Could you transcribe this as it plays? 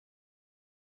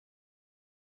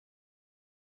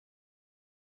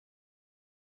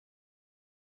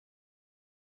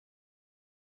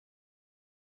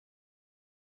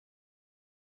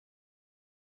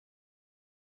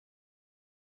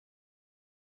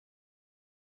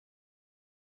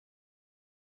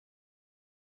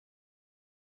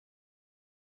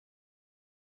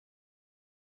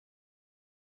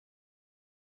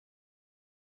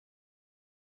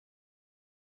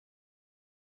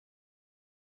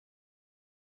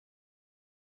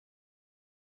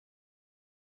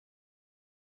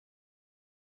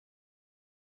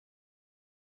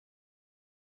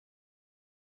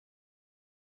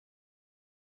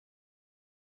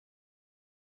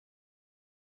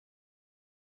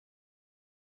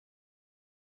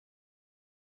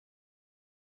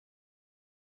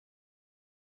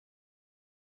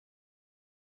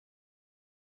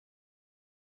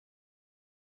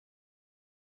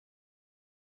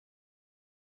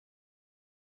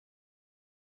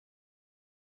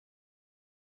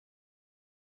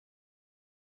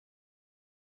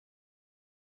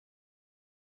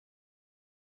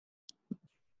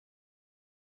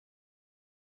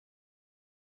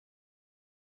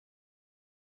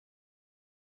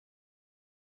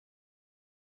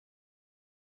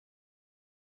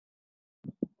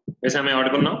Yes, am I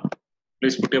audible now?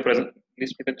 Please put your present.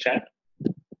 Please put a chat.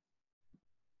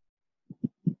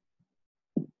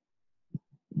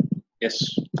 Yes.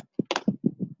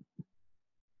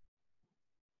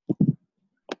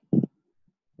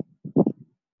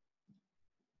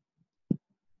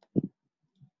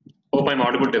 Hope I'm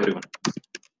audible to everyone.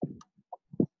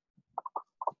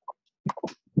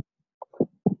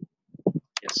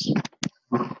 Yes.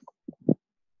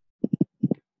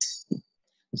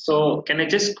 So can I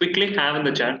just quickly have in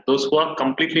the chat those who are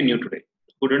completely new today,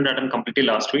 who didn't attend completely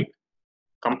last week,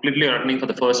 completely attending for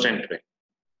the first time today.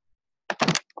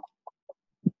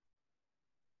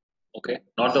 Okay,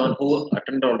 not the one who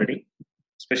attended already,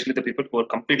 especially the people who are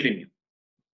completely new.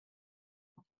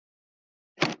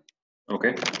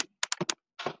 Okay.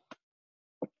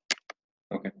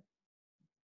 Okay.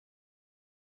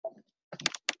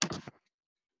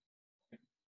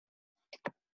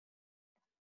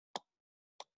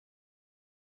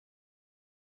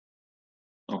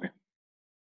 Okay.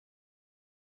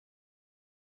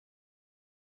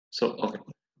 So okay.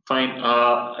 Fine.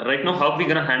 Right now, how we're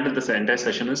gonna handle this entire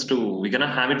session is we're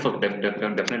gonna have it for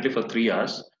definitely for 3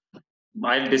 hours.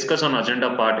 I'll discuss on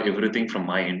agenda part everything from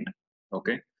my end.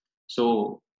 Okay.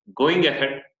 So going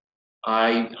ahead,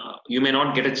 you may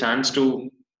not get a chance to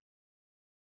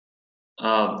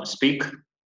speak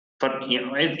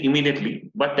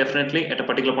immediately, but definitely at a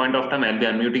particular point of time, I'll be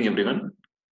unmuting everyone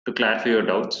to clarify your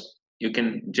doubts. You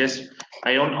can just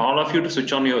I want all of you to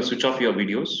switch off your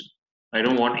videos. I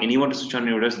don't want anyone to switch on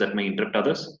your videos that may interrupt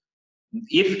others.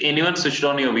 If anyone switched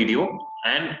on your video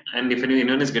and if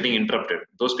anyone is getting interrupted,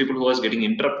 those people who are getting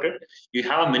interrupted, you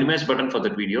have a minimize button for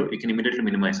that video. You can immediately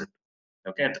minimize it.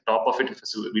 Okay, at the top of it, if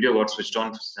a video got switched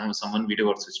on, someone video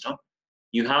got switched on,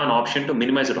 you have an option to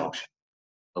minimize it option.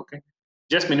 Okay,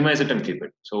 just minimize it and keep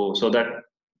it so that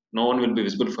no one will be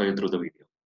visible for you through the video.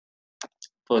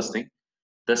 First thing.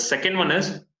 The second one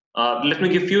is, let me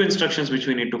give few instructions which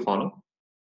we need to follow.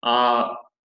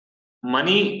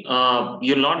 Money,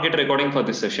 you'll not get recording for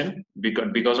this session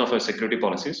because of our security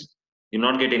policies. You'll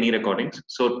not get any recordings.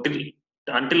 So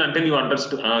until you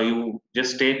understand, you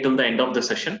just stay till the end of the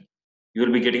session. You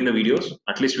will be getting the videos.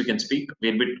 At least we can speak.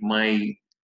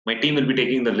 My team will be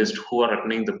taking the list who are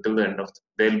attending till the end of.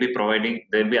 They'll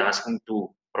be asking to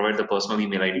provide the personal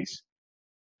email IDs,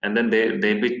 and then they'll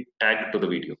be tagged to the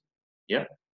video. Yeah.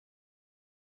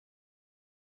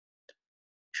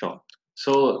 Sure.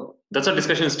 So that's a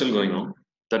discussion is still going on.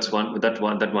 That's one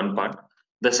part.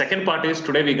 The second part is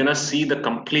today we're gonna see the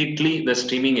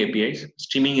streaming APIs,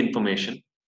 streaming information.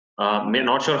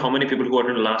 Not sure how many people who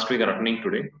attended last week are attending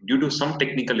today. Due to some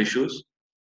technical issues,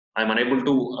 I'm unable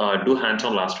to do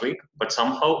hands-on last week. But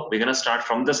somehow we're gonna start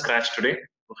from the scratch today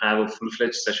to have a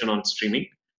full-fledged session on streaming,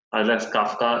 as well as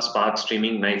Kafka, Spark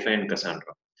streaming, NiFi, and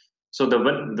Cassandra. So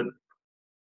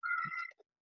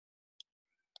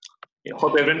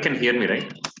hope everyone can hear me,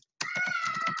 right?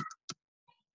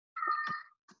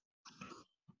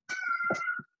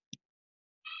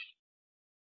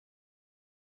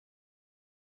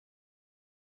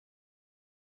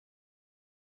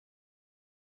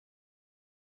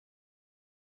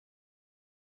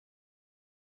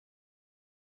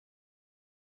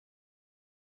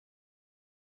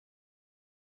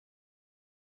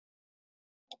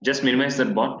 Just minimize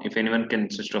that bot. If anyone can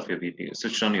switch on your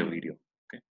video.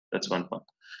 Okay, that's one part.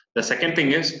 The second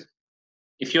thing is,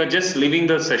 if you are just leaving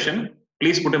the session,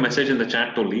 please put a message in the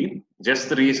chat to leave. Just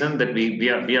the reason that we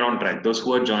are on track. Those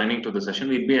who are joining to the session,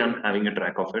 we'll be on having a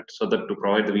track of it, so that to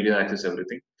provide the video access,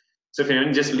 everything. So if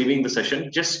anyone just leaving the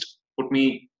session, just put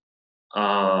me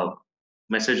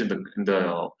message in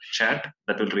the chat.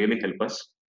 That will really help us.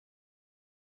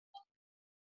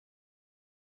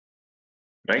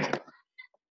 Right?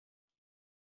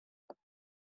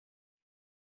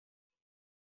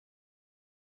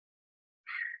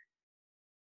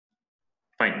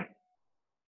 Fine.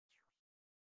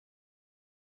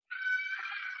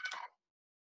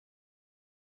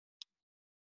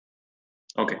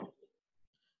 Okay.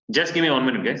 Just give me 1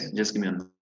 minute, guys. Just give me 1 minute.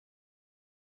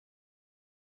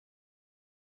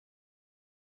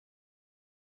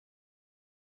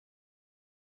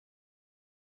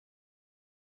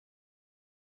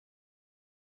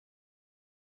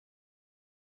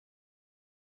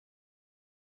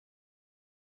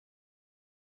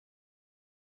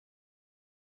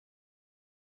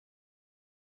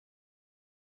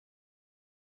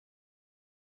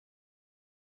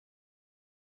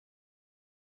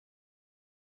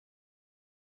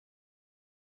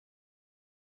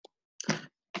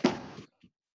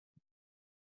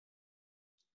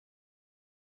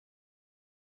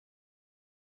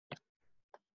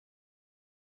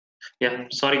 Yeah,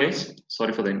 sorry guys,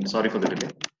 sorry for the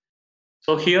delay.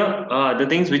 So here, the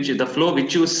things which the flow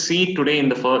which you see today in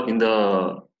the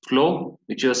flow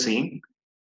which you are seeing,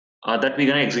 that we're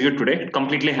gonna execute today,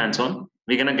 completely hands-on.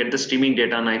 We're gonna get the streaming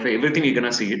data, knife, everything. We're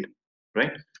gonna see it,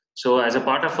 right? So as a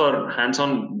part of our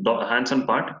hands-on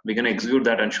part, we're gonna execute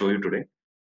that and show you today.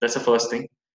 That's the first thing.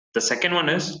 The second one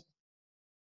is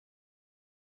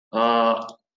uh,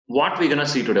 what we're gonna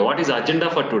see today. What is the agenda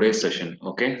for today's session?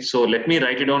 Okay, so let me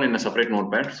write it down in a separate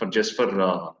notepad for just for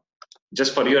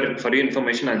your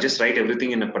information. I'll just write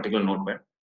everything in a particular notepad.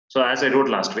 So as I wrote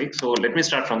last week, so let me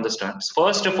start from the start.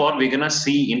 First of all, we're gonna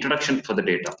see introduction for the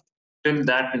data. Till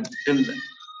that,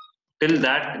 till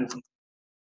that,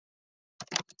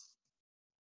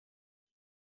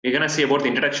 we're gonna see about the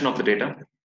introduction of the data.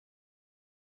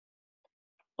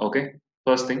 Okay,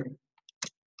 first thing.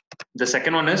 The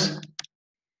second one is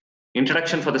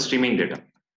introduction for the streaming data.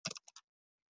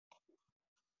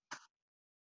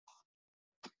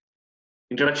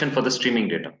 Introduction for the streaming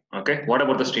data. Okay, what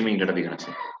about the streaming data we're gonna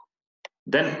see?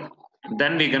 Then,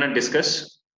 then we're gonna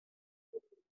discuss.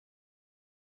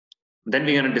 Then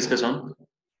we're gonna discuss on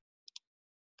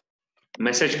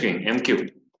message queuing (MQ).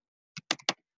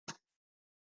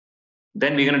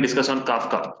 Then we're gonna discuss on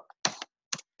Kafka.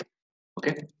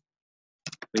 Okay,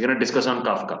 we're gonna discuss on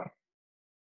Kafka.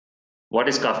 What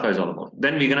is Kafka is all about.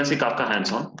 Then we're gonna see Kafka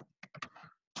hands-on.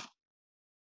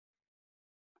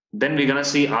 Then we're gonna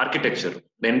see architecture,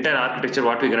 the entire architecture,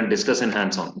 what we're gonna discuss in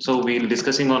hands-on. So we'll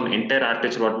discussing on entire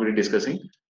architecture, what we'll be discussing.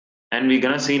 And we're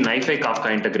gonna see NiFi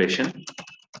Kafka integration.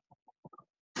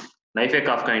 NiFi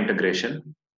Kafka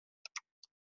integration.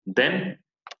 Then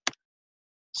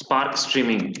Spark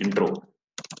streaming intro.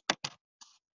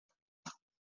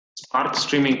 Spark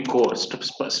streaming core,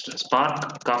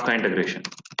 Spark Kafka integration.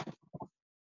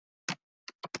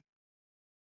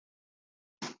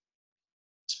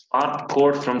 Spark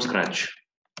code from scratch.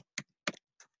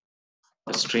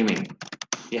 Streaming.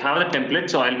 You have the template,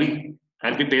 so I'll be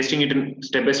pasting it in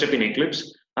step by step in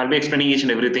Eclipse. I'll be explaining each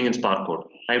and everything in Spark code.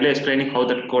 I'll be explaining how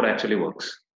that code actually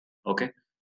works. Okay,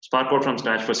 Spark code from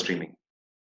scratch for streaming.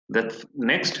 That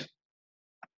next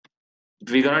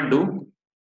we're gonna do,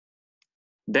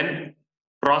 then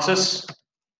process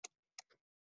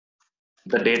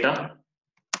the data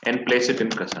and place it in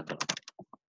Cassandra.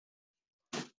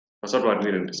 That's what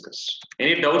we will discuss.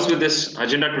 Any doubts with this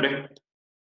agenda today?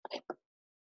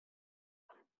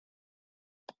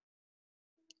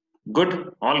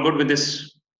 Good, all good with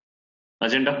this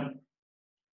agenda?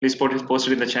 Please post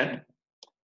it in the chat.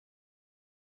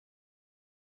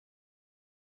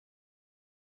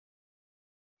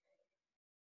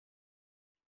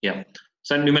 Yeah.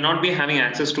 So you may not be having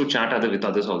access to chat with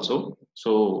others also.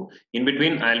 So in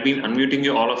between, I'll be unmuting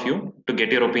you, all of you, to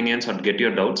get your opinions or get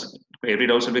your doubts. Every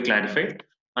doubts will be clarified.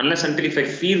 Unless until if I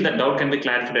feel that doubt can be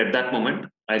clarified at that moment,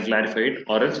 I'll clarify it,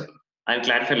 or else I'll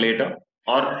clarify later,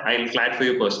 or I'll clarify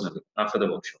you personally after the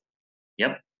workshop.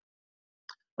 Yep.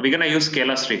 We're gonna use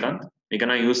Scala, Srikanth. We're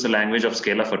gonna use the language of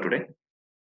Scala for today.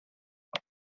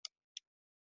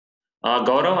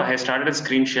 Gaurav, I have started a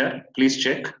screen share. Please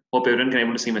check. Hope everyone can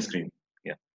able to see my screen.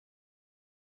 Yeah.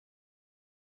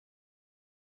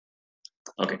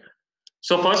 Okay.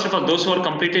 So first of all, those who are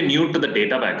completely new to the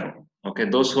data background, okay,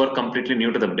 those who are completely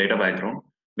new to the data background,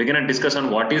 we're gonna discuss on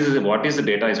what is the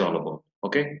data is all about.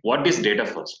 Okay, what is data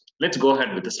first? Let's go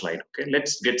ahead with the slide. Okay,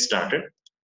 let's get started.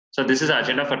 So this is the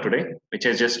agenda for today, which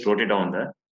I just wrote it down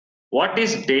there. What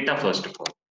is data first of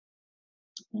all?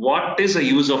 What is the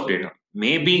use of data?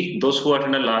 Maybe those who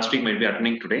attended last week might be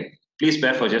attending today. Please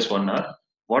bear for just 1 hour.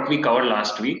 What we covered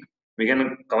last week, we're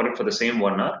gonna cover it for the same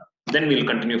 1 hour. Then we'll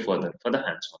continue further for the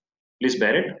hands-on. Please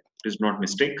bear it. Please not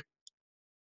mistake.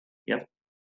 Yeah.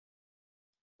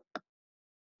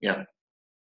 Yeah.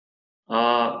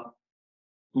 Uh,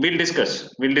 we'll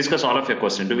discuss all of your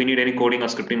questions. Do we need any coding or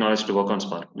scripting knowledge to work on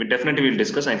Spark? We definitely will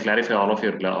discuss and clarify all of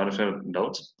your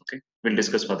doubts. Okay, we'll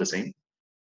discuss for the same.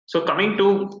 So coming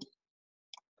to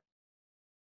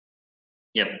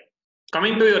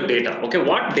your data. Okay,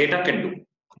 what data can do?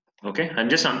 Okay, I'm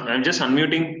just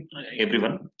unmuting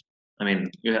everyone. I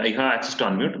mean, you have access to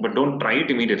unmute, but don't try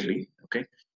it immediately. Okay,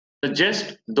 so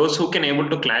just those who can able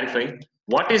to clarify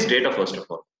what is data first of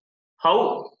all.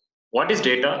 What is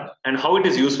data and how it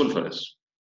is useful for us?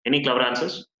 Any clever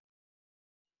answers?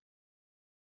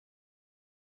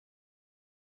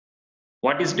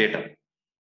 What is data?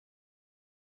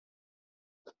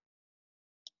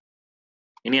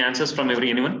 Any answers from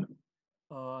anyone?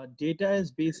 Data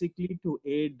is basically to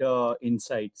aid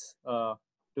insights,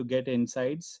 to get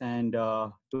insights and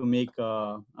to make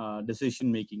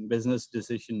decision making, business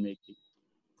decision making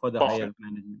for the higher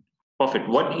management. Perfect.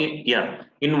 Yeah.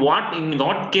 In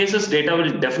what cases data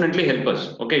will definitely help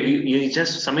us? Okay, we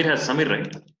just Samir,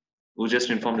 right? Who just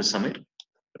informed us, Samir,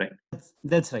 right?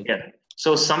 That's right. Yeah.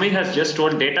 So Samir has just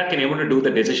told data can able to do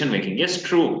the decision making. Yes,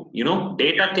 true. You know,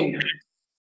 data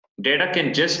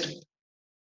can just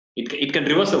it can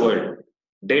reverse the world.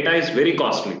 Data is very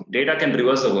costly. Data can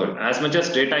reverse the world. As much as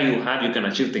data you have, you can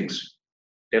achieve things.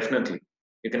 Definitely,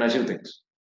 you can achieve things.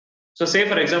 So say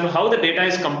for example, how the data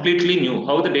is completely new,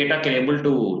 how the data can able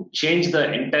to change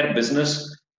the entire business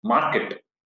market.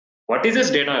 What is this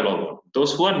data about?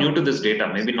 Those who are new to this data,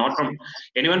 maybe not from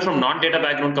anyone from non-data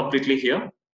background completely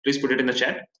here, please put it in the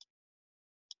chat.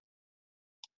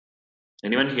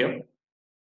 Anyone here?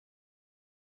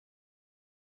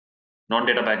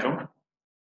 Non-data background?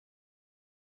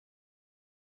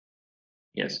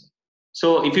 Yes.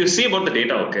 So if you see about the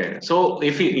data, okay. So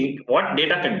what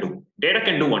data can do? Data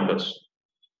can do wonders.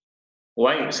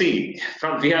 Why? See,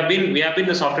 we have been in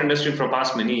the software industry for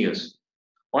past many years.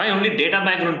 Why only data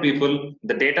background people,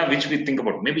 the data which we think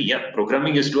about, maybe yeah,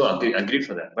 programming is to agree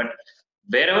for that. But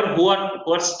wherever who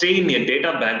are staying in a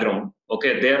data background,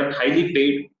 okay, they are highly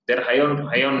paid, they're high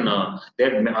on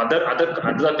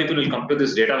other people will come to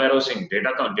this data warehousing,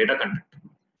 data content.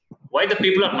 Why the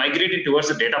people are migrating towards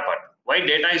the data part? Why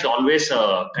data is always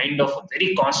kind of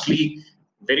very costly,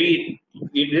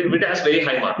 it has very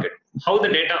high market? How the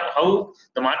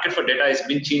market for data has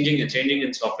been changing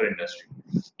in software industry.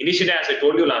 Initially, as I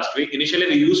told you last week, initially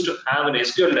we used to have an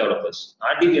SQL developers,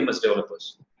 RDBMS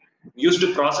developers. We used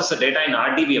to process the data in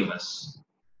RDBMS,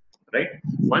 right?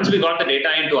 Once we got the data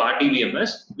into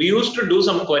RDBMS, we used to do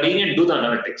some querying and do the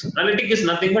analytics. Analytics is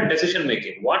nothing but decision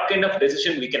making. What kind of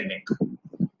decision we can make?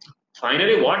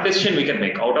 Finally, what decision we can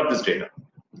make out of this data?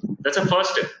 That's a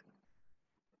first step,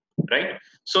 right?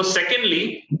 So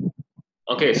secondly,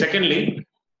 after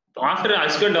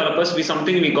SQL developers,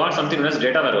 we got something as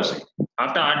data warehousing.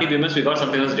 After RDBMS, we got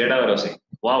something as data warehousing.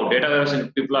 Wow, data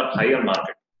warehousing people are higher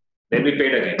market. Then we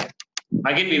paid again.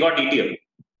 Again, we got ETL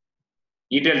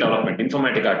development,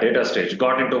 Informatica, data stage,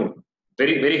 got into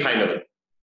very, very high level.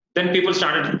 Then people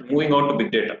started moving out to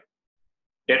big data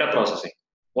processing.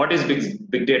 What is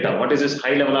big data? What is this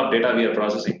high level of data we are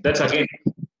processing? That's again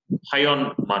high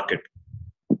on market.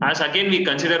 As again we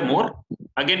consider more,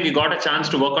 again we got a chance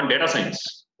to work on data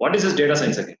science. What is this data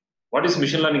science again? What is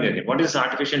machine learning again? What is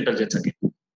artificial intelligence again?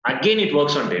 Again it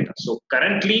works on data. So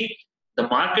currently the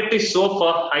market is so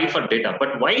far high for data.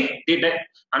 But why data?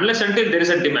 Unless until there is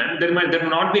a demand, there will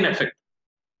not be an effect.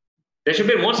 There should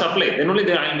be more supply. Then only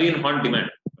there will be in hot demand,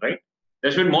 right?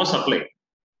 There should be more supply.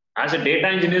 As a data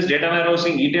engineers, data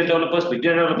warehousing, ETL developers, big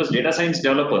data developers, data science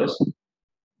developers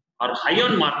are high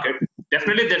on market,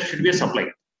 definitely there should be a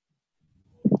supply,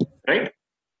 right?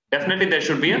 Definitely there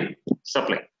should be a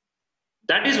supply.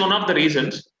 That is one of the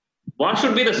reasons. What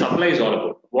should be the supply is all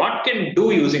about? What can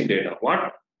do using data?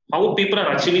 How people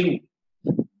are achieving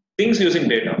things using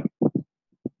data?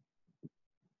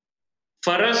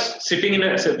 For us, we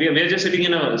are just sitting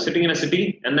in a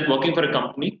city and then working for a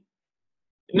company,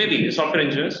 maybe software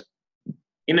engineers,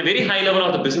 in a very high level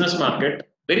of the business market,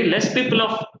 very less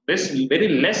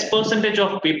percentage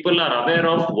of people are aware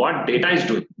of what data is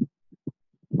doing.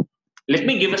 Let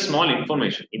me give a small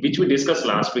information which we discussed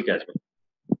last week as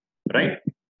well, right?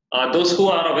 Those who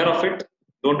are aware of it,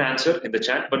 don't answer in the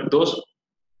chat, but those,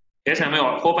 yes, I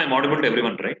hope I'm audible to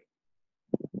everyone, right?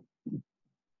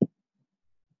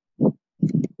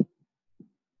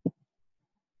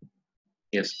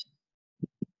 Yes.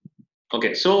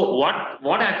 Okay, so what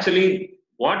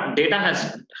data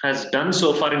has done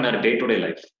so far in our day-to-day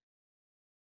life?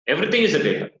 Everything is the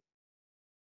data.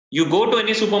 You go to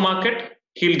any supermarket,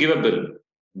 he'll give a bill,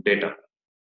 data.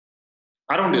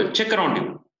 Around you, check around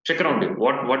you,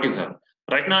 what you have.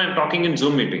 Right now, I'm talking in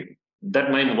Zoom meeting.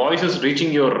 That my voice is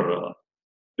reaching your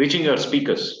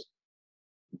speakers.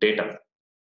 Data.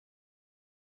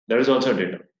 There is also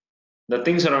data. The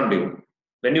things around you.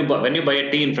 When you buy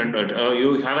a tea in front,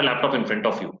 you have a laptop in front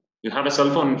of you. You have a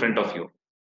cell phone in front of you.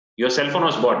 Your cell phone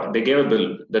was bought. They gave a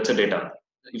bill. That's a data.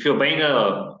 If you're buying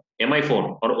a MI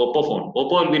phone or Oppo phone,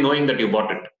 Oppo will be knowing that you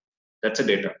bought it. That's a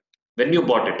data. When you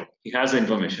bought it, he has the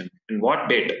information. In what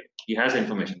date, he has the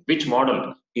information. Which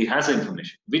model, he has the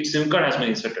information. Which SIM card has been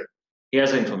inserted, he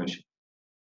has the information.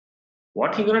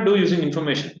 What he gonna do using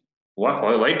information?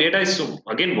 Why data is so?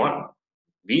 Again, what?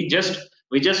 We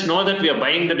just know that we are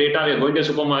buying the data. We are going to a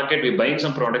supermarket. We're buying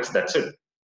some products. That's it.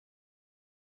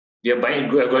 We are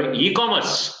going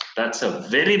e-commerce. That's a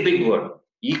very big word.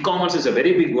 E-commerce is a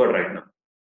very big word right now.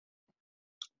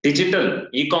 Digital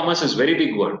e-commerce is very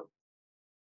big word.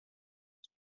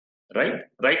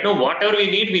 Right now, whatever we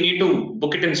need to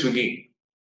book it in Swiggy.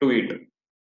 to eat.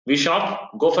 We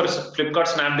shop, go for Flipkart,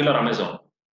 Snapdeal or Amazon.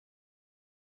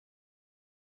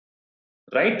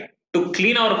 Right? To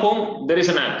clean our home, there is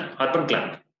an app, Urban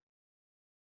Clamp.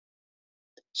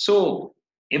 So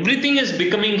everything is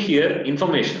becoming here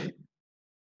information.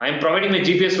 I am providing my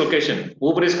GPS location.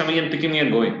 Uber is coming and picking me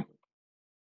and going.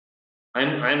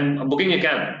 I'm booking a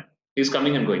cab. He's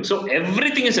coming and going. So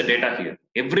everything is a data here.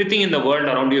 Everything in the world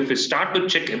around you, if you start to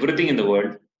check everything in the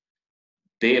world,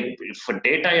 if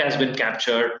data has been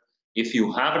captured, if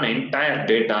you have an entire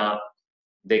data,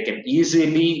 they can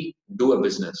easily do a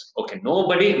business. Okay,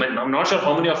 nobody, I'm not sure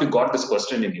how many of you got this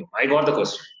question in you. I got the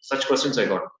question. Such questions I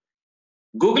got.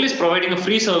 Google is providing a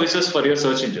free services for your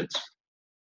search engines.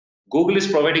 Google is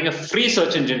providing a free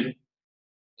search engine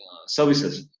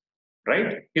services,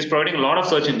 right? He's providing a lot of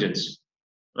search engines.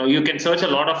 Now you can search a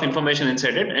lot of information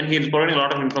inside it, and he's providing a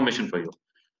lot of information for you.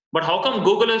 But how come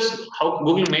Google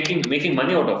making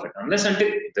money out of it? Unless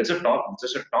until there's a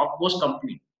topmost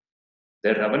company,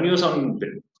 their revenues on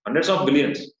hundreds of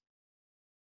billions,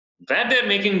 where they're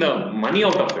making the money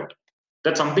out of it.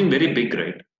 That's something very big,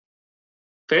 right?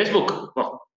 Facebook,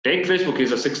 take Facebook.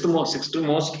 He's the sixth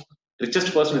most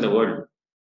richest person in the world.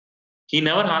 He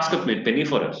never asked a penny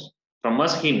for us. From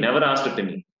us, he never asked a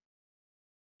penny.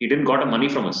 He didn't got a money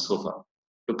from us so far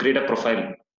to create a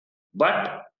profile.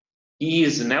 But he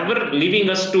is never leaving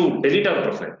us to delete our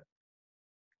profile.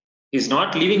 He's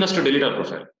not leaving us to delete our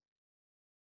profile.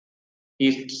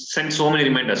 He sent so many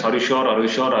reminders. Are you sure? Are you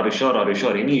sure? Are you sure? Are you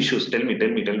sure? Any issues? Tell me, tell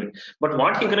me, tell me. But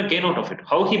what he gonna gain out of it?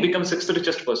 How he becomes sixth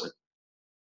richest person?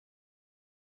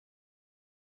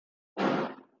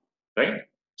 Right?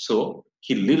 So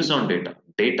he lives on data.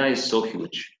 Data is so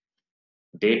huge.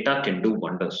 Data can do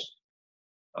wonders.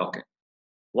 Okay.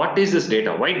 What is this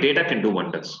data? Why data can do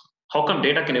wonders? How come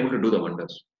data can able to do the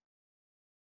wonders?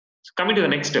 So coming to the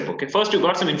next step, okay. First, you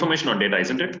got some information on data,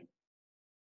 isn't it?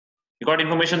 You got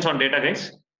information on data,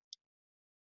 guys?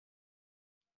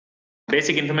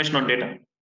 Basic information on data.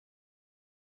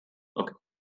 Okay.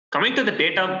 Coming to the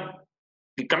data,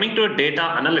 coming to data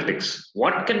analytics.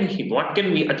 What can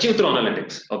we achieve through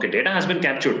analytics? Okay, data has been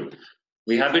captured.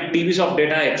 We have it TVs of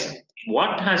data X.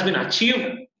 What has been achieved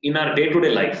in our day-to-day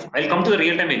life? I'll come to the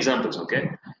real-time examples,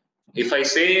 okay? If I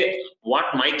say what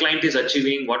my client is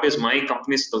achieving, what is my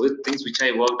company's things which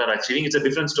I worked are achieving, it's a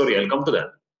different story. I'll come to that.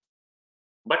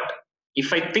 But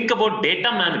if I think about data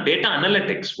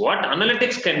analytics, what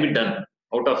analytics can be done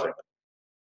out of it?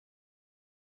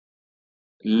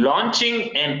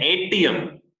 Launching an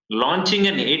ATM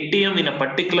in a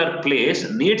particular place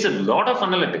needs a lot of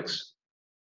analytics.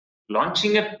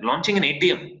 Launching an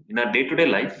ATM in a day-to-day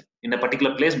life in a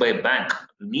particular place by a bank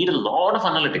need a lot of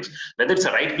analytics. Whether it's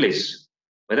a right place,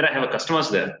 whether I have a customers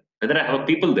there, whether I have a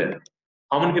people there,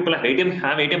 how many people have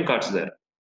ATM cards there,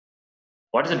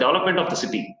 what is the development of the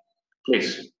city,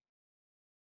 place.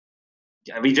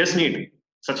 Yeah, we just need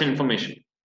such information.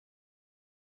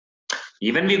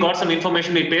 Even we got some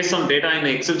information, we paste some data in an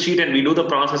Excel sheet and we do the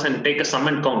process and take a sum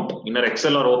and count in our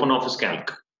Excel or Open Office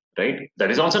Calc, right?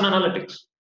 That is also an analytics.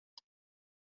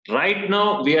 Right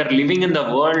now, we are living in the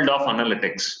world of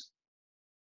analytics.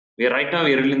 We are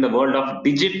in the world of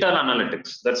digital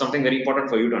analytics. That's something very important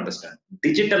for you to understand.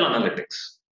 Digital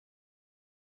analytics.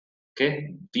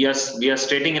 Okay, we are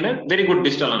stating in a very good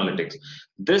digital analytics.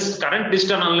 This current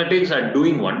digital analytics are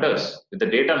doing wonders with the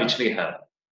data which we have.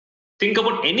 Think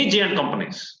about any giant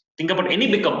companies. Think about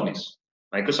any big companies.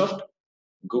 Microsoft,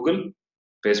 Google,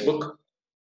 Facebook,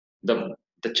 the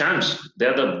champs. They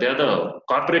are the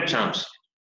corporate champs.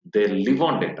 They live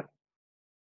on data.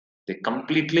 They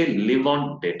completely live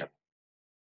on data.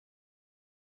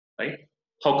 Right?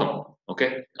 How come?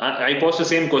 Okay. I posed the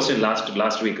same question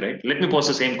last week, right? Let me pose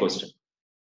the same question.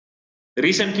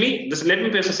 Recently, let me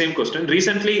pose the same question.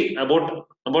 Recently, about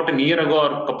a year ago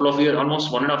or a couple of years,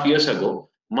 almost 1.5 years ago,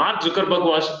 Mark Zuckerberg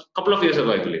was a couple of years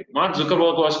ago, I believe. Mark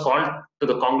Zuckerberg was called to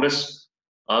the Congress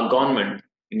government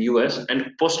in US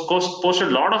and posted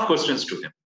a lot of questions to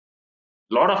him.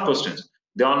 Lot of questions.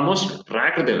 They almost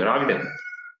ragged him.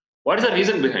 What is the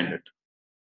reason behind it?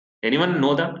 Anyone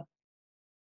know that?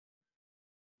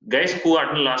 Guys who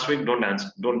attended last week, don't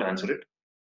answer it.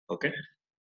 Okay.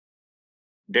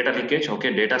 Data leakage.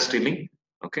 Okay. Data stealing.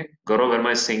 Okay. Gaurav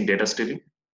Verma is saying data stealing.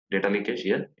 Data leakage.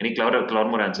 Yeah. Any clever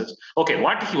more answers? Okay.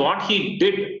 What he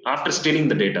did after stealing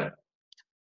the data?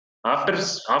 After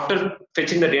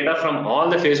fetching the data from all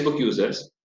the Facebook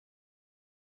users,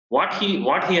 what he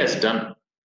has done?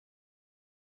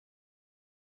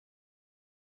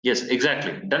 Yes,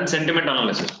 exactly. Done sentiment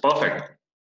analysis. Perfect.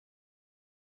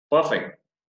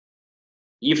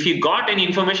 If he got any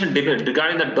information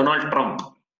regarding the Donald Trump,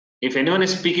 If anyone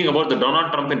is speaking about the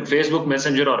Donald Trump in Facebook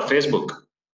Messenger or Facebook,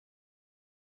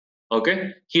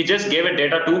 okay, he just gave a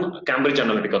data to Cambridge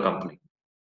Analytica company.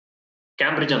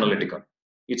 Cambridge Analytica,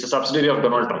 it's a subsidiary of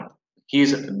Donald Trump.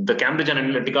 The Cambridge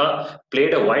Analytica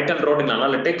played a vital role in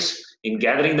analytics, in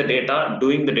gathering the data,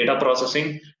 doing the data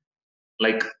processing,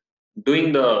 like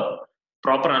doing the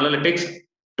proper analytics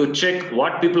to check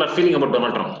what people are feeling about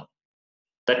Donald Trump.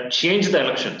 That changed the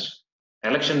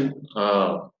election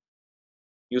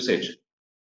usage.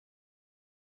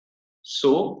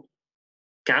 So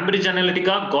Cambridge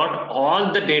Analytica got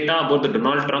all the data about the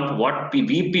Donald Trump, what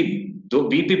we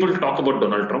people talk about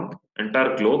Donald Trump,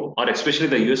 entire globe, or especially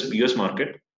the US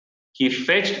market. He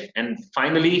fetched, and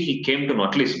finally he came to know,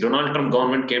 at least Donald Trump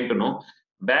government came to know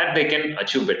where they can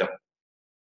achieve better,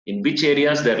 in which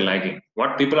areas they're lagging,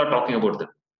 what people are talking about them.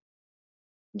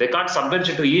 They can't subvert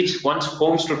into each one's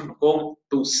home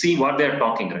to see what they are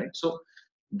talking, right? So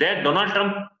there,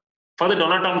 for the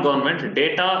Donald Trump government,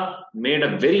 data made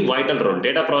a very vital role.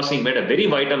 Data processing made a very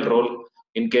vital role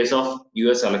in case of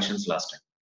US elections last time.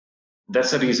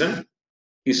 That's the reason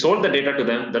he sold the data to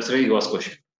them. That's why he was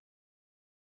questioned.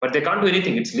 But they can't do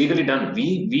anything. It's legally done.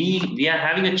 We are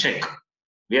having a check.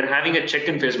 We are having a check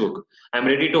in Facebook. I'm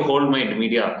ready to hold my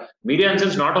media. Media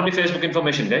instance, not only Facebook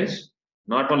information, guys.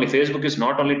 Not only Facebook is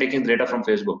not only taking the data from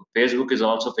Facebook. Facebook is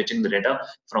also fetching the data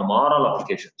from all our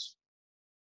applications.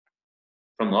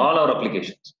 From all our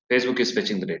applications, Facebook is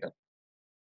fetching the data.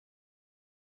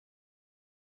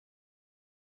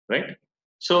 Right?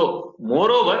 So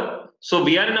moreover, so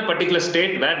we are in a particular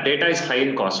state where data is high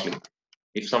and costly.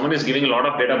 If someone is giving a lot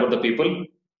of data about the people,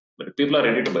 but people are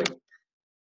ready to buy.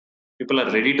 People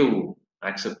are ready to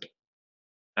accept.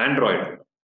 Android,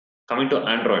 coming to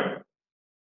Android,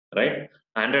 right?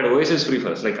 Android OS is free for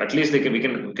us. Like at least we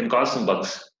can cause some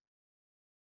bugs.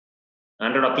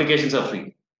 Android applications are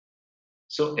free.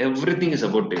 So everything is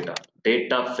about data.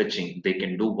 Data fetching. They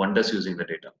can do wonders using the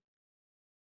data.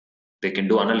 They can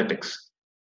do analytics.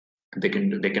 They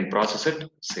can process it,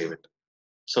 save it.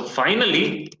 So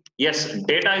finally, yes,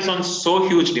 data is on so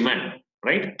huge demand,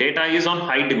 right? Data is on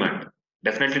high demand.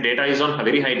 Definitely data is on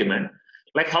very high demand.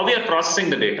 Like how we are processing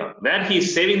the data, where he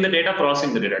is saving the data,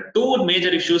 processing the data. Two major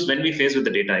issues when we face with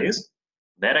the data is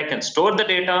where I can store the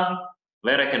data,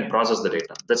 where I can process the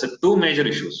data. That's the two major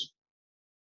issues,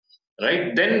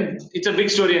 right? Then it's a big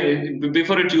story.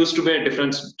 Before it used to be a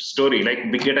different story.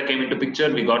 Like big data came into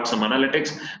picture, we got some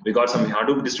analytics, we got some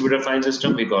Hadoop distributed file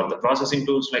system, we got the processing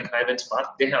tools like Hive and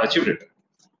Spark. They have achieved it.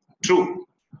 True.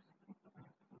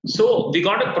 So we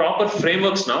got a proper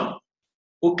frameworks now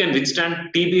who can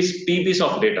withstand TBs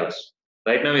of data.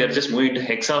 Right now we are just moving to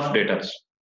hexa of data,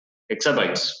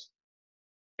 exabytes.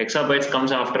 Exabytes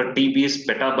comes after TBs,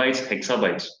 petabytes,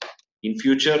 hexabytes. In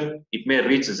future, it may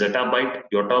reach zettabyte,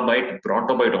 yottabyte,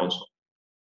 brontobyte also.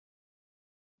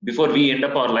 Before we end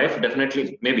up our life,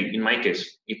 definitely, maybe in my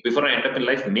case, if before I end up in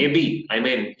life, maybe I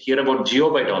may hear about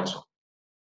geobyte also.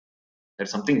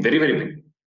 That's something very, very big.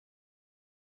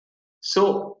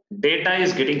 So data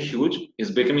is getting huge,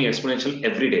 is becoming exponential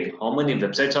every day. How many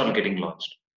websites are getting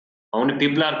launched? How many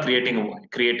people are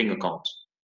creating accounts?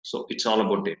 So it's all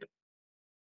about data.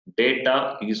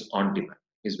 Data is on demand,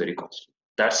 is very costly.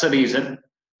 That's the reason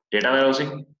data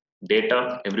warehousing,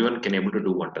 data, everyone can able to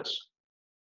do wonders.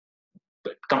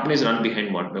 But companies run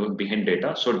behind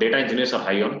data. So data engineers are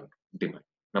high on demand.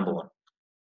 Number one.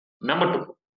 Number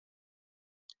two.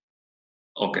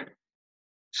 Okay.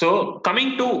 So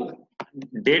coming to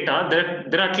data,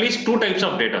 there are at least two types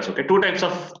of data. Okay, two types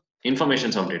of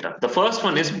informations of data. The first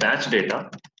one is batch data.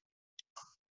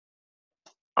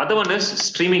 Other one is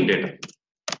streaming data.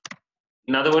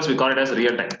 In other words, we call it as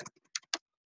real time.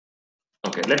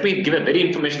 Okay, let me give a very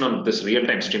information on this real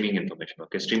time streaming information.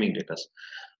 Okay, streaming data.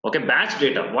 Okay, batch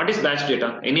data. What is batch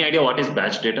data? Any idea what is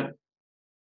batch data?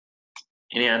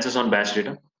 Any answers on batch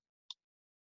data?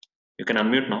 You can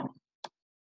unmute now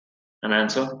and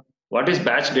answer. What is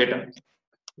batch data?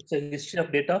 It's a history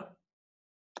of data.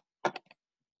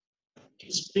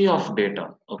 History of data.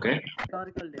 Okay.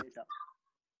 Historical data.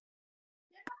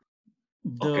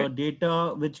 The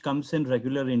data which comes in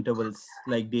regular intervals,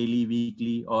 like daily,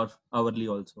 weekly, or hourly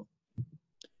also.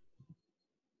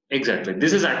 Exactly.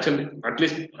 This is actually at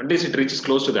least it reaches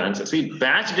close to the answer. See,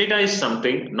 batch data is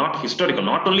something not historical,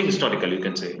 not only historical. You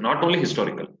can say not only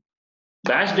historical.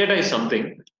 Batch data is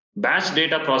something. Batch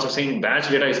data processing. Batch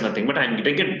data is nothing. But I'm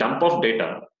getting a dump of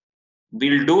data.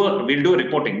 We'll do a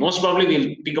reporting. Most probably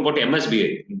we'll think about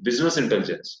MSBA, business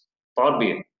intelligence, Power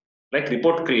BI, like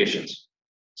report creations.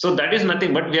 So that is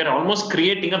nothing, but we are almost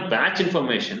creating a batch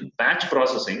information, batch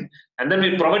processing, and then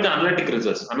we provide the analytics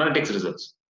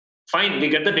results. Fine, we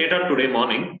get the data today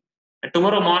morning. And today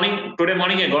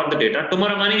morning I got the data.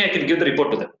 Tomorrow morning I can give the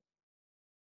report to them.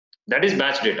 That is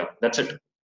batch data. That's it.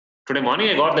 Today morning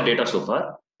I got the data so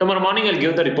far. Tomorrow morning I'll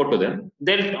give the report to them.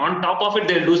 They'll on top of it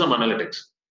they'll do some analytics.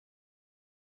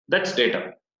 That's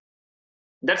data.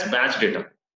 That's batch data.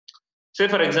 Say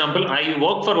for example, I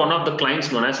work for one of the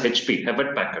clients known as HP,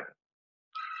 Hewlett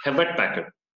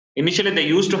Packard. Initially they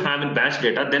used to have in batch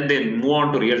data, then they move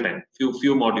on to real time,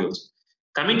 few modules.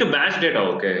 Coming to batch data,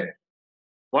 okay,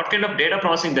 what kind of data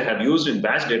processing they have used in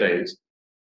batch data is,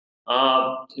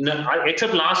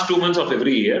 except last 2 months of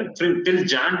every year, till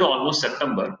Jan to almost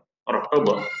September or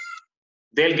October,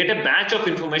 they'll get a batch of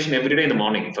information every day in the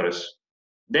morning for us.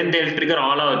 Then they'll trigger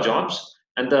all our jobs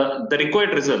and the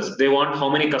required results. They want how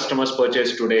many customers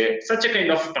purchased today, such a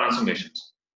kind of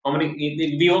transformations. How many,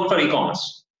 we work for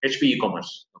e-commerce, HP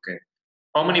e-commerce, okay.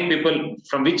 How many people,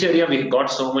 from which area we got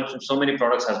so many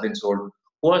products has been sold,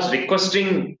 who was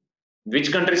requesting,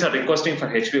 which countries are requesting for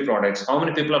HP products, how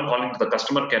many people are calling to the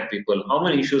customer care people, how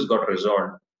many issues got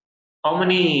resolved, how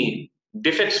many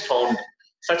defects found,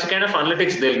 such kind of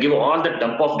analytics, they'll give all the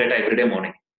dump of data every day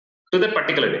morning to that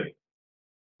particular day.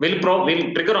 We'll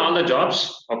trigger all the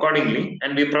jobs accordingly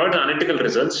and we provide the analytical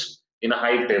results in a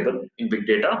Hive table, in big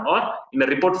data or in a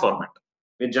report format.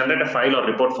 We generate a file or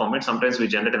report format. Sometimes we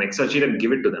generate an Excel sheet and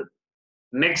give it to them.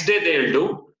 Next day they will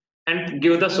do and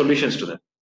give the solutions to them.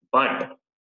 But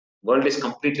world is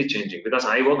completely changing because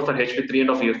I worked for HP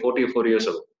 3.5 years, 4 years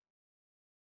ago.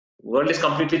 World is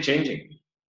completely changing.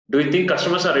 Do you think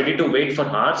customers are ready to wait for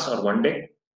hours or one day?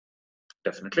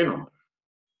 Definitely not.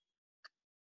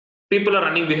 People are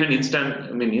running behind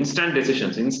instant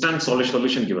decisions, instant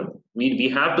solution given. We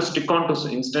have to stick on to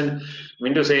instant,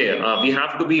 we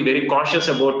have to be very cautious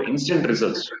about instant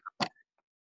results,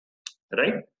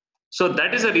 right? So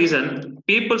that is the reason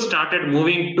people started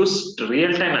moving to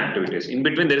real-time activities. In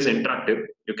between there is interactive,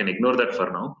 you can ignore that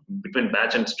for now. Between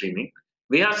batch and streaming,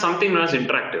 we have something known as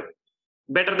interactive.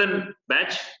 Better than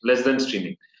batch, less than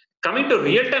streaming. Coming to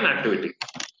real-time activity.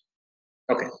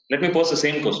 Okay, let me pose the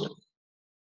same question.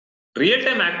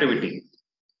 Real-time activity,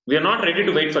 we are not ready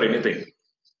to wait for anything.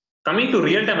 Coming to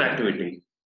real-time activity,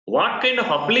 what kind of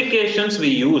applications we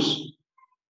use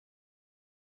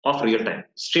of real-time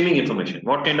streaming information?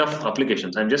 What kind of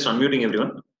applications? I'm just unmuting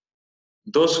everyone.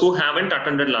 Those who haven't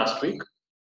attended last week,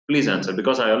 please answer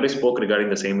because I already spoke regarding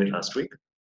the same last week.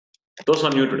 Those who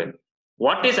are new today,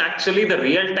 what is actually the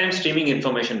real-time streaming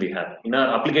information we have in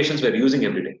our applications we're using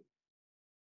every day?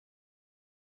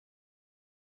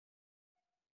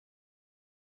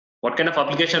 What kind of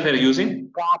application they're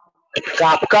using?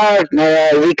 Kafka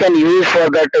we can use for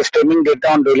that streaming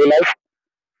data on daily life.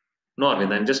 No,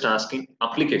 Arvind, I'm just asking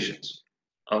applications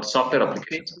or software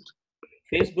applications.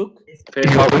 Facebook.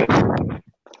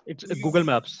 It's Google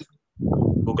Maps.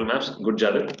 Google Maps, good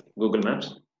job. Google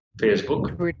Maps,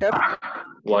 Facebook, Twitter,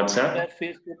 WhatsApp,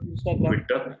 Facebook, Instagram.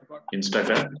 Twitter,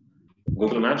 Instagram,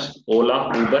 Google Maps,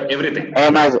 Ola, Uber, everything.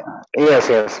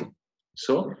 yes.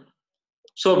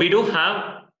 So we do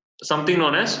have something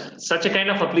known as such a kind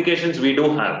of applications we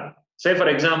do have. Say for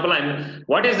example,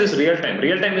 what is this real time?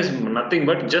 Real time is nothing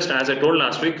but just as I told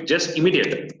last week, just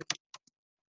immediate.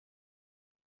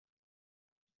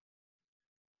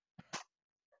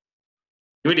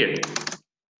 Immediate.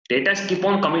 Data keep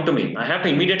on coming to me. I have to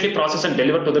immediately process and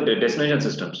deliver to the destination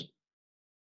systems.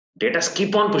 Data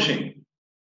keep on pushing.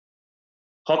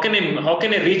 How can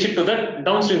I reach it to the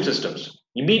downstream systems?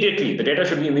 Immediately, the data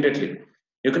should be immediately.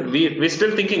 We're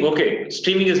still thinking, okay,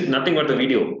 streaming is nothing but the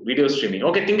video streaming.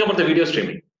 Okay, think about the video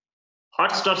streaming.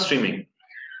 Hotstar streaming,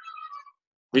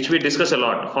 which we discuss a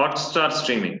lot. Hotstar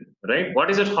streaming, right? What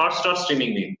is it Hotstar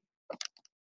streaming mean?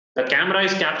 The camera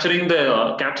is capturing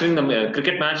the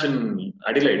cricket match in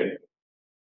Adelaide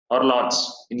or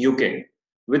Lords in UK.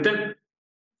 Within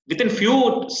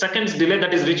few seconds delay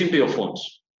that is reaching to your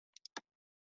phones.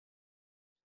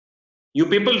 You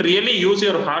people really use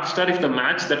your Hotstar if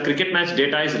the cricket match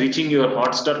data is reaching your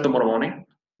Hotstar tomorrow morning,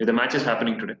 if the match is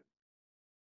happening today?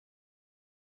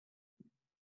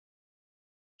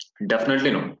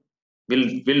 Definitely no.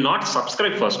 Will not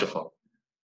subscribe first of all,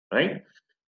 right?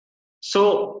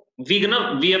 So we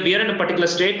are in a particular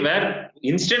state where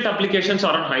instant applications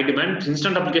are on high demand.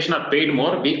 Instant applications are paid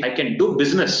more. I can do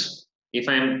business if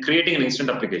I am creating an instant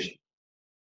application.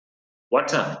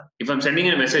 WhatsApp, if I'm sending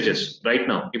in messages right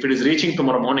now, if it is reaching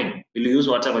tomorrow morning, will you use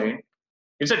WhatsApp again?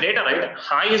 It's a data, right?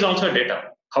 Hi is also a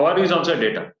data. How are you is also a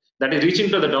data that is reaching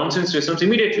to the downstream systems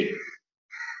immediately.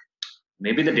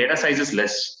 Maybe the data size is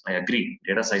less. I agree.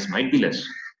 Data size might be less,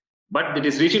 but it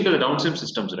is reaching to the downstream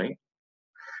systems, right?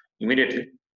 Immediately.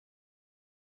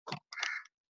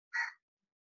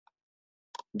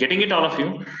 Getting it, all of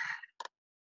you?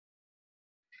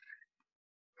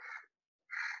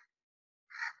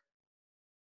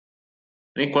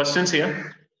 Any questions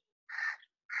here?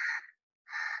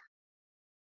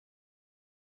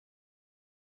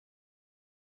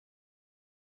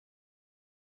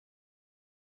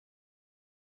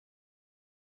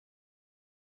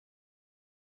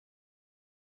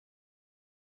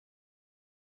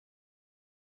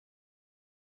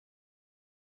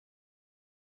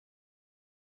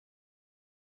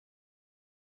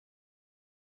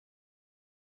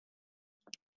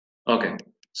 Okay,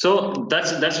 so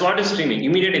that's what is streaming,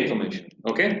 immediate information.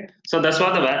 Okay, so that's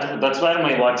why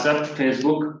my WhatsApp,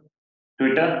 Facebook,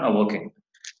 Twitter are working.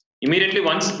 Immediately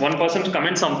once one person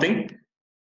comments something.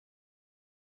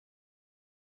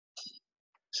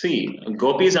 See,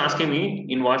 Gopi is asking me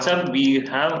in WhatsApp we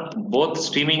have both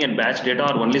streaming and batch data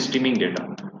or only streaming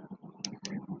data.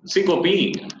 See,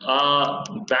 Gopi,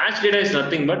 batch data is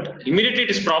nothing but immediately it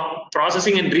is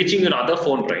processing and reaching your other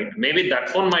phone, right? Maybe that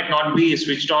phone might not be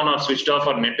switched on or switched off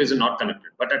or net is not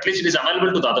connected, but at least it is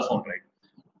available to the other phone, right?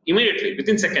 Immediately,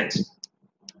 within seconds.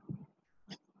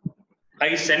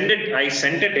 I sent a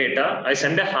data, I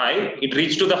send a hi, it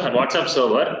reached to the WhatsApp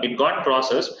server, it got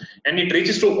processed, and it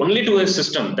reaches to only to his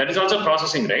system. That is also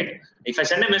processing, right? If I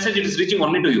send a message, it is reaching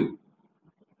only to you.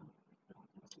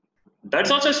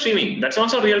 That's also streaming, that's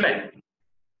also real time.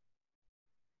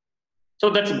 So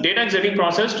that data is getting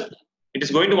processed, it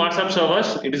is going to WhatsApp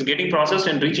servers, it is getting processed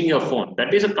and reaching your phone.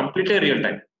 That is a completely real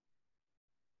time.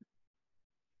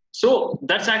 So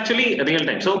that's actually real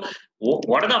time. So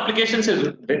what are the applications is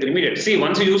immediate? See,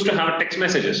 once you used to have text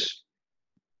messages,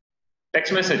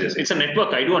 it's a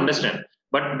network, I do understand.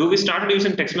 But do we start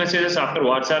using text messages after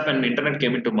WhatsApp and internet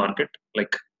came into market?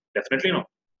 Like, definitely no.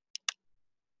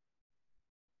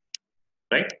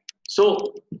 Right?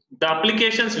 So the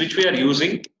applications which we are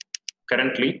using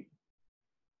currently,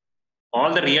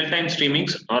 all the real-time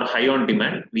streamings are high on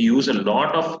demand. We use a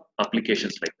lot of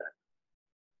applications like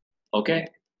that. Okay?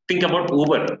 Think about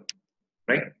Uber,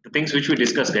 right? The things which we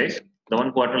discussed, guys. The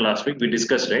 1 quarter last week we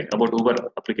discussed, right, about Uber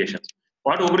applications.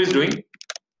 What Uber is doing?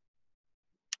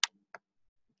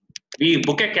 We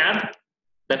book a cab.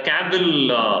 The cab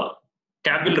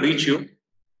will reach you,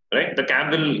 right? The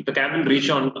cab will reach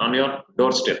on your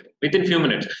doorstep within few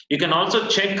minutes. You can also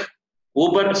check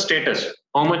Uber status,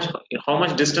 how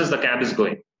much distance the cab is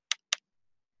going,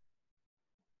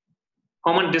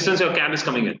 how much distance your cab is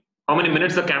coming in, how many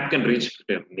minutes the cab can reach.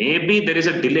 Maybe there is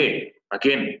a delay.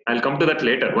 Again, I'll come to that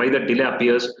later. Why the delay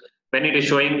appears when it is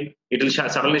showing, it will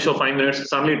suddenly show 5 minutes.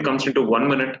 Suddenly it comes into 1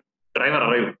 minute. Driver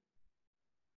arrived.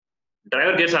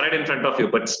 Driver gets arrived in front of you,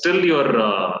 but still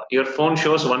your phone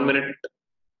shows 1 minute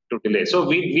to delay. So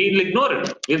we'll ignore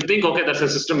it. We'll think, okay, that's a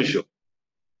system issue.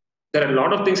 There are a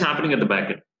lot of things happening at the back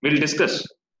end. We'll discuss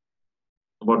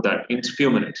about that in a few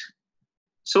minutes.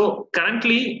 So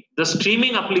currently, the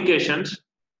streaming applications,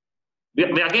 we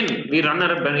run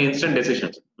out of instant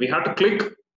decisions. We have to click,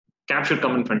 cap should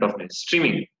come in front of me.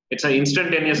 Streaming, it's an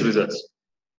instantaneous results.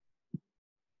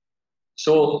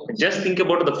 So just think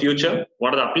about the future.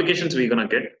 What are the applications we're gonna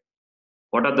get?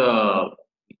 What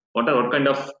kind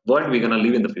of world we're gonna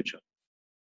live in the future?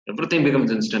 Everything becomes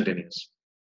instantaneous.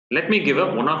 Let me give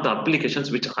one of the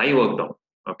applications which I worked on.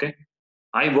 Okay,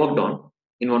 I worked on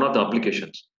in one of the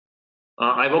applications.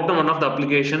 I worked on one of the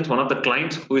applications, one of the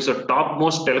clients who is a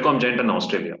topmost telecom giant in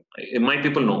Australia. My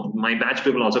people know, my batch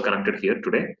people also connected here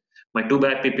today. My 2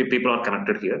 batch people are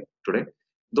connected here today.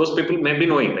 Those people may be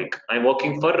knowing, like I worked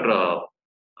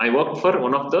for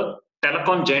one of the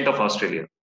telecom giant of Australia.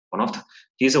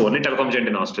 He's the only telecom giant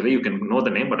in Australia. You can know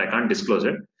the name, but I can't disclose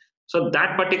it. So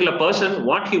that particular person,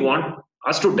 what he want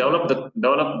us to develop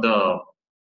the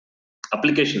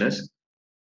application is,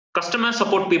 customer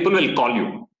support people will call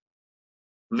you.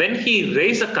 When he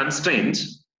raises the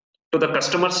constraints to the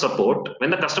customer support,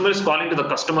 when the customer is calling to the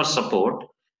customer support,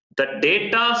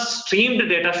 the streamed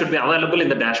data should be available in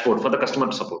the dashboard for the customer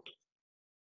support.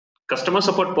 Customer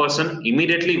support person,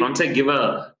 immediately once I give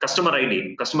a customer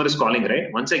ID, customer is calling,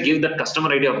 right? Once I give the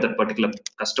customer ID of that particular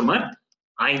customer,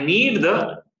 I need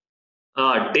the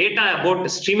data about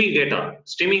streaming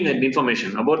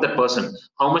information about that person,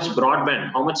 how much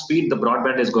broadband, how much speed the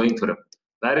broadband is going for him,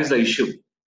 where is the issue.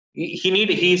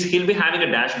 He'll be having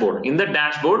a dashboard. In the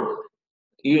dashboard,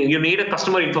 you need a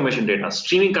customer information data,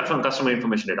 streaming customer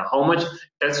information data. How much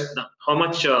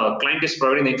client is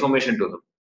providing the information to them,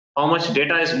 how much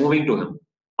data is moving to him,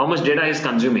 how much data is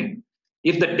consuming.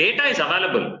 If the data is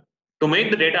available, to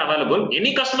make the data available,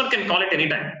 any customer can call it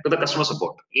anytime to the customer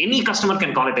support. Any customer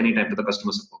can call it anytime to the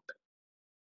customer support,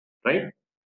 right?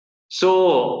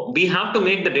 So we have to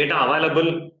make the data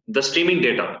available, the streaming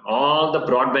data, all the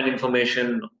broadband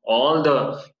information, all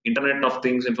the Internet of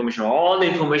Things information, all the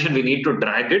information, we need to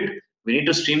drag it, we need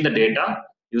to stream the data,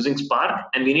 using Spark,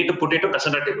 and we need to put it to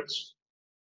customer tables.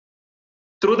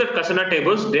 Through that customer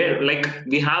tables, there like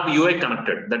we have UI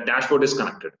connected, the dashboard is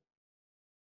connected.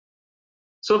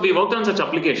 So we worked on such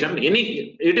application.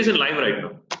 It is in live right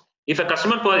now. If a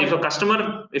customer calls to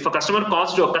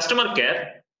a customer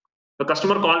care, the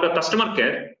customer called a customer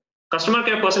care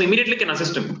person immediately can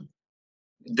assist him.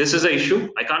 This is an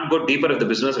issue. I can't go deeper with the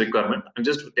business requirement. I'm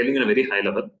just telling you in a very high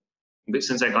level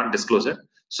since I can't disclose it.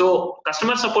 So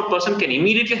customer support person can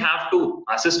immediately have to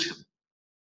assist him.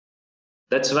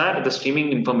 That's where the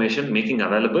streaming information making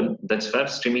available. That's where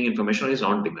streaming information is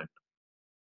on demand.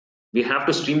 We have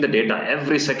to stream the data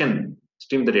every second.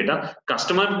 Stream the data.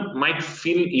 Customer might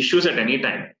feel issues at any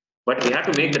time, but we have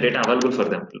to make the data available for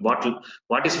them.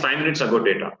 What is 5 minutes ago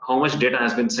data? How much data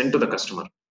has been sent to the customer?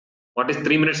 What is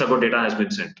 3 minutes ago data has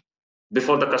been sent?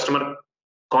 Before the customer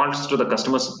calls to the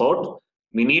customer support,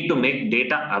 we need to make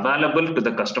data available to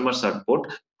the customer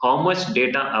support. How much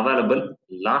data available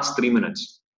last 3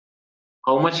 minutes?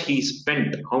 How much he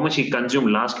spent? How much he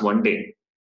consumed last 1 day?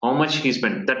 How much he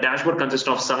spent? The dashboard consists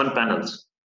of 7 panels.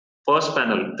 First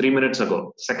panel 3 minutes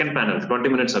ago, second panel 20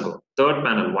 minutes ago, third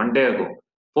panel 1 day ago,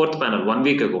 fourth panel 1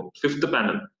 week ago, fifth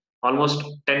panel almost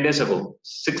 10 days ago,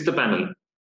 sixth panel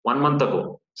 1 month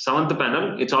ago, seventh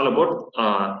panel, it's all about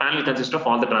panel consists of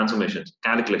all the transformations,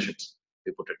 calculations,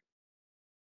 we put it.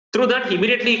 Through that,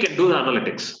 immediately you can do the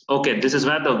analytics. Okay, this is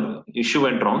where the issue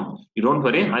went wrong. You don't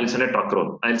worry, I'll send a truck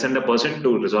roll. I'll send a person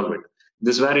to resolve it.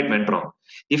 This is where it went wrong.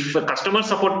 If a customer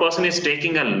support person is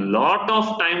taking a lot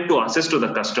of time to assist to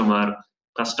the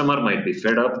customer might be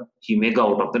fed up. He may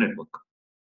go out of the network.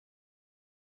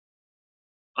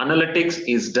 Analytics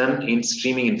is done in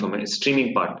streaming information,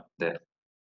 streaming part there.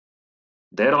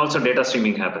 There also data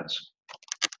streaming happens.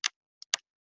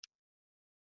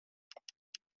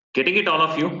 Getting it all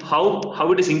of you,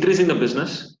 how it is increasing the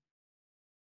business?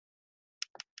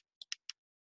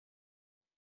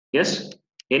 Yes?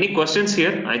 Any questions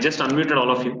here? I just unmuted all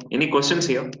of you. Any questions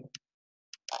here?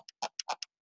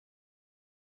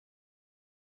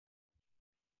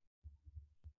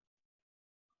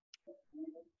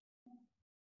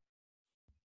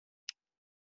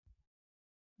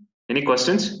 Any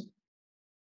questions?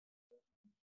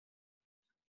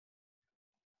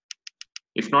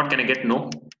 If not, can I get no?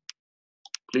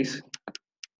 Please.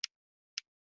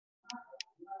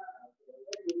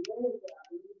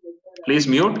 Please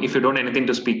mute if you don't have anything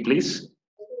to speak, please.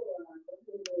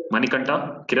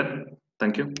 Manikanta, Kiran,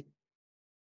 thank you.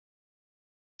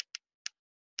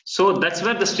 So that's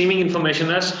where the streaming information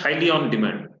is highly on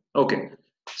demand. Okay,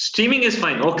 streaming is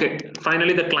fine. Okay,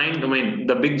 finally the client,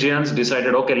 the big giants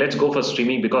decided, okay, let's go for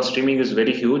streaming because streaming is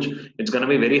very huge. It's going to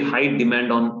be very high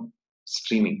demand on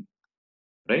streaming,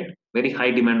 right? Very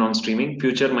high demand on streaming.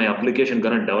 Future, my application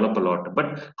going to develop a lot.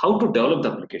 But how to develop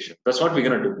the application? That's what we're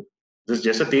going to do. This is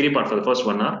just a theory part for the first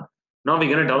 1 hour. Now we're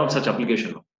going to develop such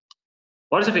application.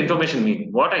 What does that information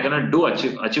mean? What I'm going to do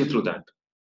achieve through that?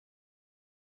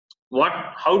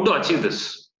 How to achieve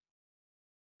this?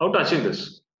 How to achieve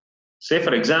this? Say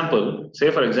for example,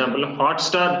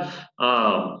 Hotstar.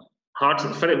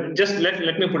 Just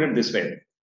let me put it this way.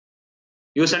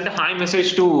 You send a hi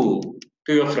message to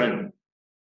your friend.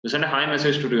 You send a hi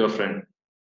message to your friend,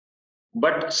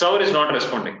 but server is not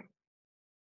responding.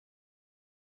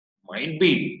 Might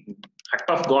be act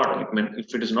of God.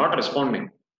 If it is not responding.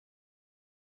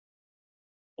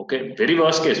 Okay, very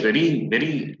worst case, very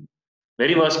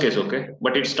worst case. Okay,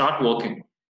 but it start working.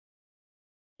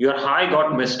 Your hi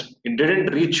got missed. It didn't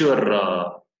reach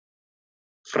your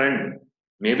friend.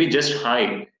 Maybe just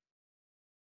hi.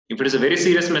 If it is a very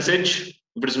serious message,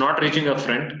 if it is not reaching a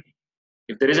friend,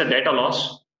 if there is a data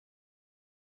loss,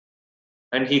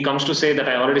 and he comes to say that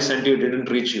I already sent you, didn't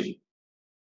reach you.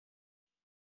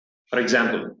 For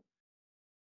example,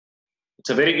 it's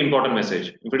a very important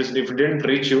message. If it didn't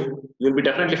reach you, you'll be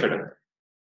definitely fed up.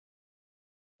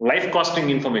 Life costing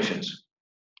informations,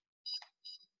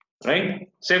 right?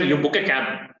 Say you book a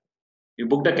cab, you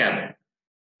booked a cab.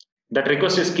 That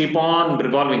request is keep on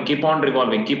revolving.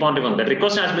 That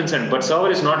request has been sent, but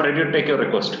server is not ready to take your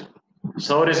request.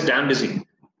 Server is damn busy.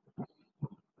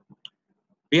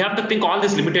 We have to think all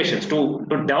these limitations. To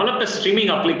develop the streaming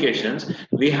applications,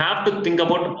 we have to think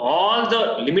about all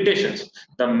the limitations.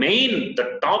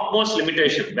 The topmost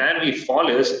limitation where we fall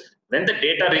is when the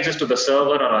data reaches to the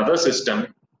server or other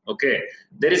system, okay,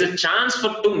 there is a chance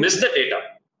to miss the data.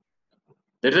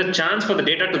 There is a chance for the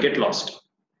data to get lost.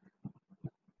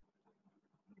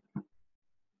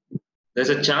 There's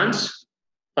a chance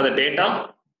for the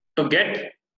data to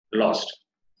get lost.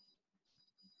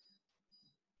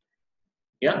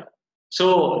 Yeah.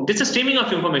 So this is streaming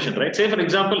of information, right? Say for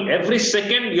example, every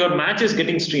second your match is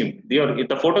getting streamed.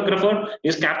 The photographer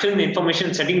is capturing the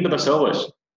information, sending it to the servers,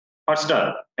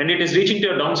 Hotstar, and it is reaching to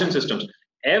your downstream systems.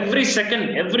 Every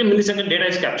second, every millisecond data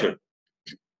is captured.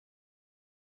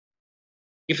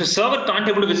 If a server can't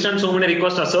able to withstand so many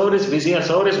requests, a server is busy, a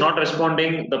server is not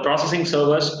responding, the processing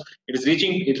servers, it's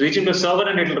reaching the server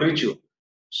and it will reach you.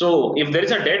 So if there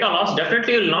is a data loss,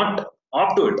 definitely you will not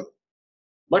opt to it.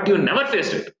 But you never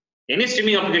face it. Any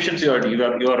streaming applications you are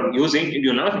using,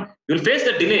 you'll face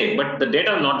the delay, but the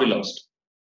data will not be lost.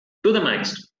 To the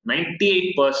max,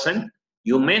 98%,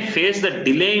 you may face the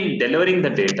delay in delivering the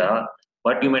data,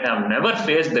 but you might have never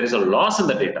faced there is a loss in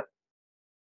the data.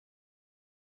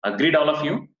 Agreed, all of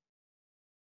you?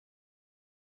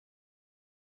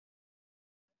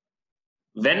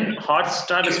 When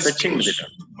Hotstar is fetching the data.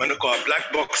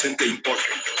 Black box is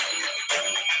important.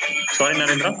 Sorry,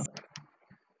 Narendra.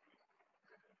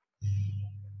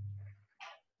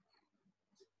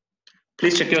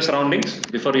 Please check your surroundings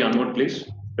before you unmute, please.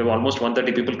 We have almost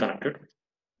 130 people connected.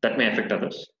 That may affect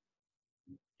others.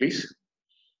 Please.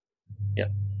 Yeah.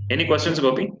 Any questions,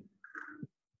 Gopi?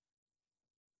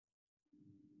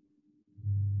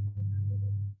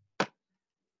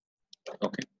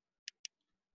 Okay.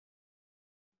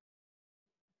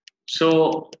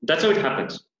 So that's how it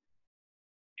happens.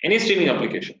 Any streaming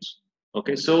applications.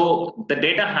 Okay, so the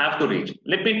data have to reach.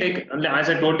 Let me take, as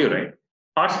I told you, right?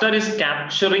 Hotstar is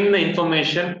capturing the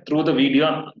information through the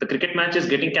video. The cricket match is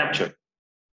getting captured.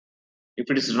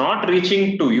 If it is not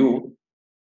reaching to you,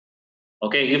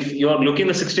 okay, if you are looking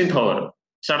the 16th hour,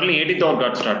 suddenly 18th hour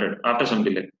got started after some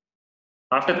delay.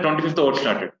 After the 25th hour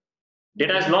started,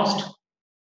 data is lost.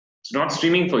 It's not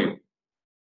streaming for you.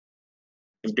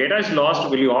 If data is lost,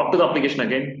 will you opt to the application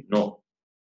again? No.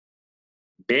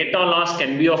 Data loss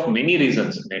can be of many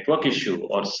reasons, network issue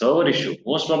or server issue,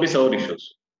 most probably server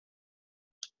issues.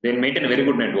 They'll maintain a very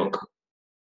good network,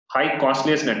 high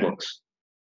costliest networks.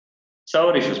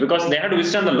 Server issues, because they have to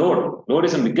withstand the load. Load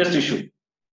is the biggest issue.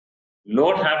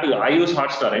 Load have to, I use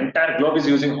Hotstar, entire globe is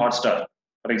using Hotstar.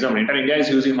 For example, entire India is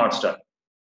using Hotstar.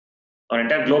 Or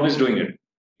entire globe is doing it.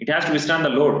 It has to withstand the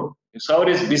load. If server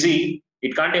is busy,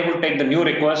 it can't able to take the new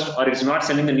request, or it's not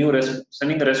sending the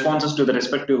sending the responses to the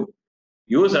respective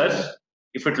users.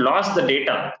 If it lost the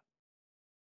data,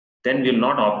 then we'll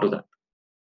not opt to that.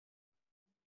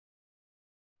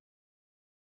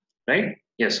 Right?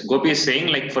 Yes, Gopi is saying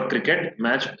like for cricket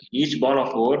match, each ball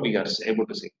of over we are able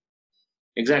to see.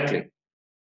 Exactly.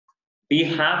 We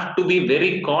have to be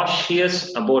very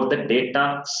cautious about the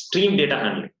data, stream data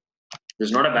handling. This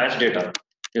is not a batch data.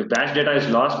 If batch data is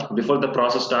lost before the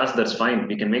process starts, that's fine.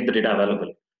 We can make the data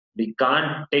available. We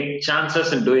can't take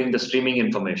chances in doing the streaming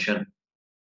information.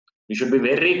 We should be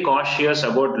very cautious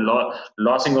about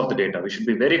losing of the data. We should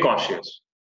be very cautious.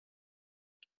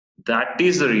 That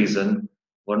is the reason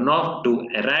to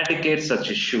eradicate such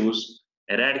issues,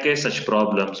 eradicate such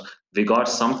problems, we got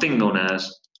something known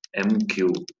as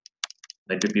MQ.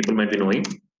 Maybe people might be knowing.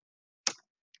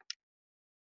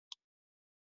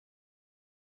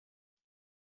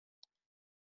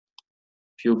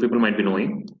 Few people might be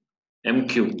knowing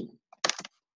MQ,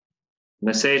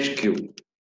 message queue.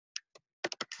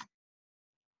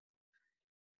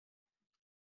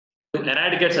 To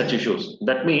eradicate such issues,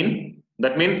 that mean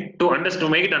to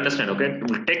make it understand. Okay,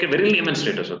 we'll take a very layman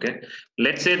status. Okay,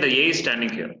 let's say the A is standing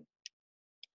here.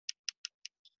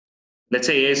 Let's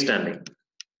say A is standing.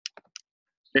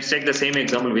 Let's take the same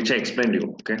example which I explained to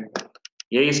you. Okay,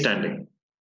 A is standing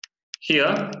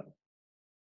here.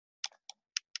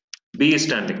 B is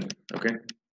standing. Okay,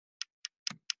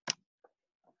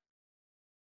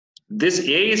 this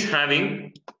A is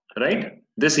having, right?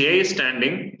 This A is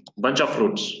standing bunch of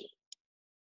fruits.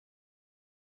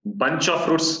 Bunch of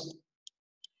fruits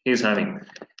he is having.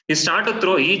 He start to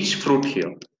throw each fruit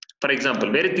here. For example,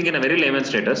 in a very layman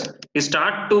status, he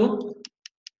start to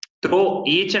throw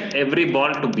each and every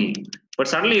ball to B. But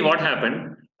suddenly what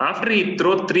happened? After he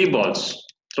thrown three balls,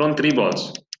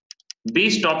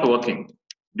 B stopped working.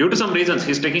 Due to some reasons,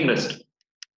 he's taking rest.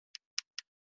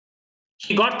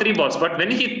 He got three balls, but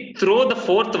when he throw the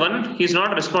fourth one, he's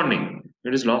not responding.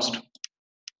 It is lost.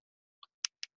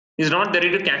 He's not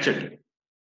ready to catch it.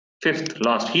 Fifth,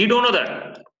 lost. He don't know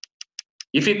that.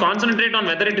 If he concentrate on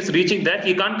whether it is reaching that,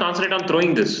 he can't concentrate on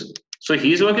throwing this. So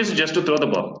his work is just to throw the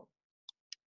ball.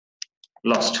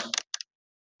 Lost.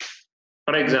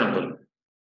 For example,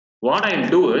 what I'll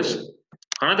do is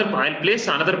I'll place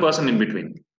another person in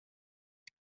between.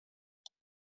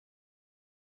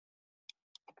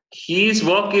 His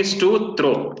work is to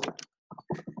throw.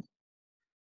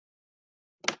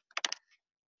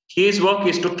 His work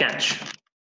is to catch.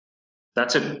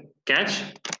 That's it. Catch.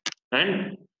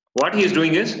 And what he is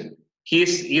doing is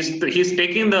he's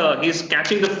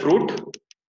catching the fruit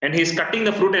and he's cutting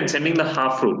the fruit and sending the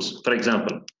half fruits. For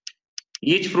example,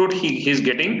 each fruit he's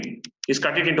getting, he's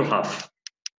cut it into half.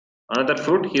 Another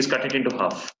fruit, he's cut it into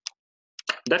half.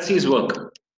 That's his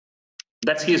work.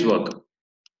 That's his work.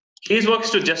 His work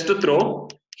is to throw.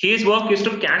 His work is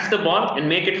to catch the ball and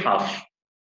make it half.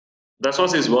 That's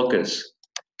what his work is.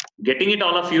 Getting it,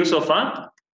 all of you so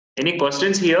far? Any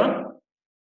questions here?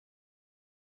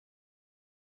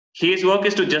 His work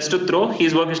is to throw,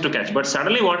 his work is to catch. But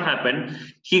suddenly what happened?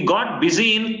 He got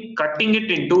busy in cutting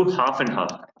it into half and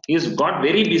half. He's got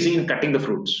very busy in cutting the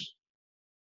fruits.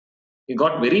 He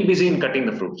got very busy in cutting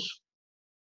the fruits.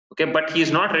 Okay, but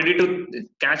he's not ready to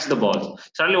catch the balls.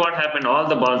 Suddenly what happened? All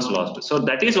the balls lost. So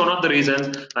that is one of the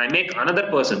reasons I make another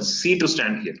person, C, to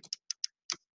stand here.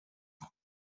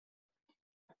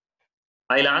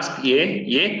 I'll ask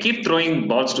A, keep throwing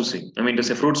balls to C. I mean to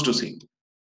say fruits to C.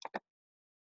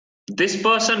 This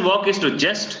person work is to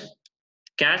just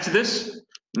catch this,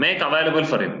 make available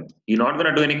for him. You're not going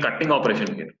to do any cutting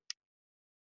operation here.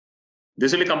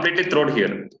 This will be completely thrown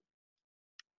here.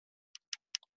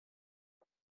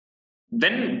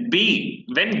 When B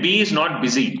is not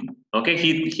busy, okay,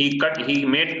 he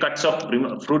made cuts of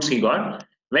fruits he got.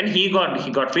 When he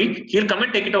got free, he'll come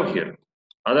and take it out here.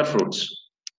 Other fruits.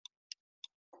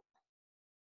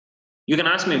 You can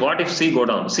ask me, what if C go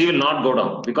down? C will not go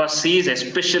down because C is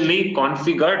especially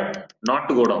configured not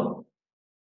to go down.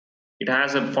 It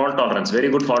has a fault tolerance, very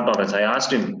good fault tolerance. I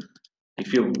asked him,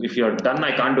 if you're done,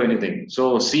 I can't do anything.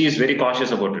 So C is very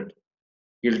cautious about it.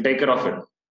 He'll take care of it.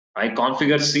 I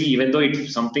configure C, even though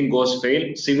if something goes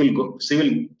fail, C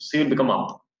will become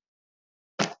up.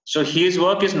 So his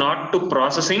work is not to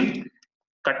processing,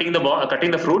 cutting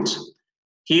the fruits.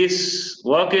 His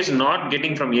work is not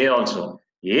getting from A also.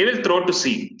 A will throw to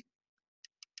C.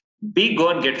 B go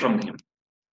and get from him.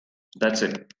 That's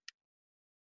it.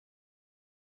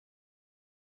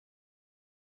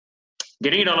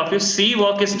 Getting it, all of you? C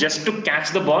work is just to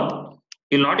catch the ball.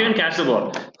 He'll not even catch the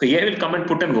ball. A will come and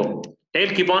put and go. A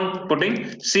will keep on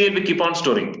putting. C will keep on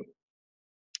storing.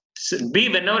 B,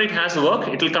 whenever it has work,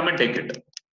 it will come and take it.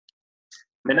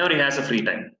 Whenever it has a free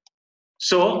time.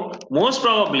 So most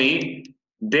probably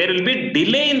there will be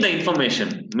delay in the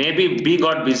information. Maybe B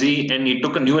got busy and he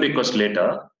took a new request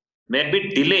later. Maybe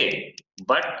delay,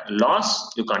 but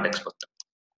loss you can't expect.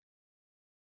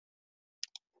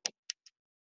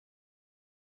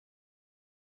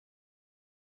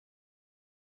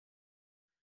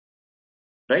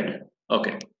 Right?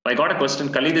 Okay. I got a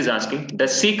question. Khalid is asking,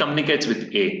 does C communicates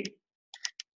with A?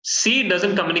 C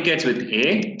doesn't communicate with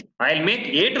A. I'll make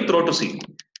A to throw to C.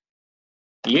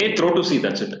 A throw to C,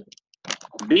 that's it.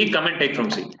 B come and take from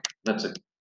C. That's it.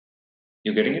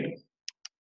 You getting it?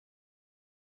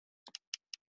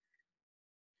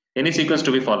 Any sequence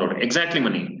to be followed. Exactly,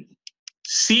 Mani.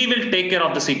 C will take care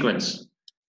of the sequence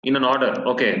in an order.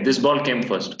 Okay, this ball came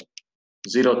first.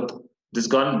 0th. This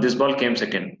ball came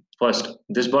second. First.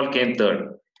 This ball came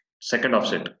third. Second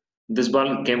offset. This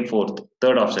ball came fourth.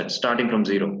 Third offset. Starting from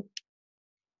 0.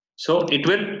 So it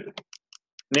will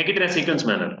make it in a sequence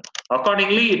manner.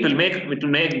 Accordingly, it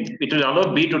will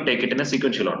allow B to take it in a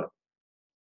sequential order.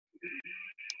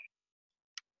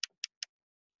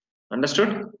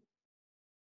 Understood?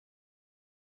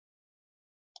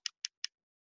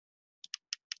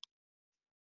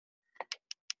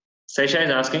 Sesha is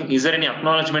asking, is there any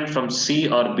acknowledgement from C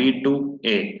or B to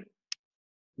A?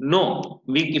 No.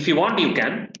 If you want, you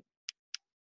can.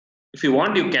 If you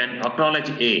want, you can acknowledge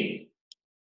A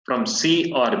from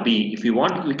C or B. If you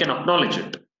want, we can acknowledge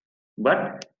it.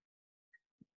 But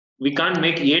we can't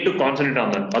make A to concentrate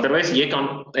on that. Otherwise, A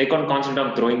can't concentrate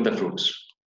on throwing the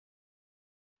fruits.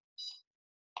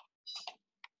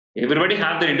 Everybody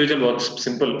have their individual works.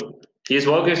 Simple. His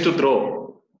work is to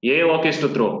throw. A work is to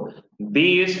throw.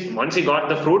 B is, once he got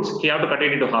the fruits, he have to cut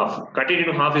it into half. Cut it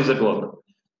into half is that work.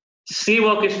 C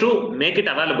work is to make it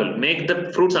available, make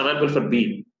the fruits available for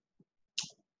B.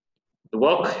 The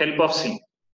work help of C.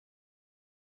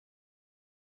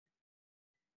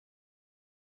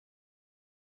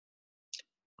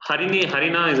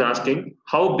 Harina is asking,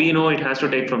 how B know it has to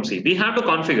take from C? We have to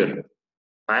configure.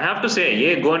 I have to say,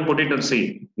 A, go and put it on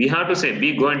C. We have to say,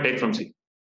 B, go and take from C.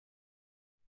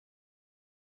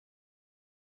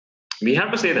 We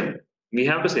have to say them. We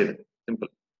have to say them. Simple.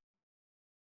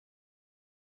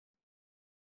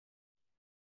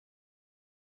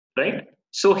 Right?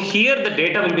 So here the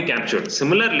data will be captured.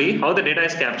 Similarly, how the data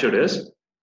is captured is,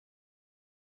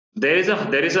 there is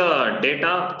a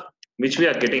data which we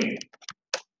are getting,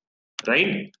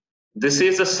 right? This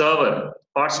is a server,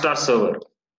 Hotstar server.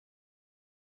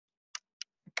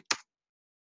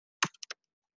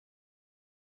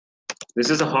 This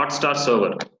is a Hotstar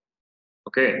server.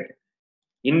 Okay.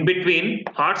 In between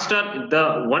Hotstar,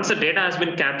 once the data has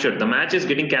been captured, the match is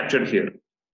getting captured here.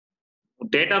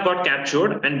 Data got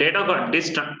captured and data got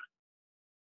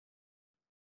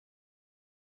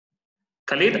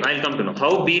Khalid, I'll come to know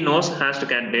how B knows has to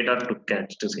catch data to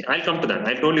catch to C. I'll come to that.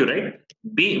 I told you, right?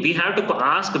 B, we have to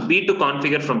ask B to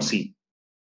configure from C.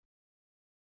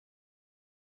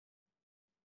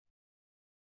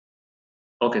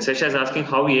 Okay, Sesha is asking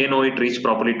how A know it reached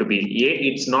properly to B. A,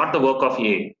 it's not the work of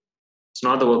A. It's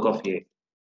not the work of A.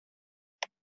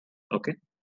 Okay,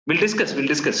 we'll discuss.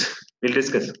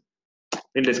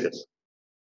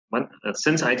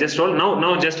 Since I just told,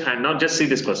 now just see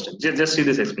this question. Just see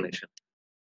this explanation.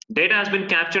 Data has been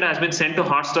captured, has been sent to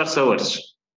Hotstar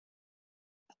servers.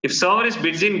 If server is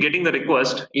busy in getting the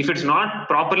request, if it's not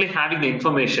properly having the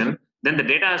information, then the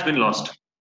data has been lost.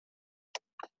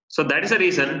 So that is the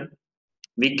reason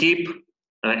we keep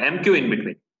MQ in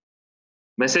between,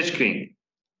 message queuing.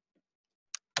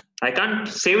 I can't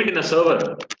save it in a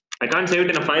server. I can't save it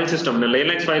in a file system, in a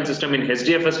Linux file system, in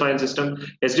HDFS file system,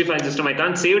 SD file system. I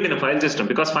can't save it in a file system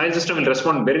because file system will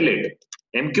respond very late.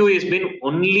 MQ has been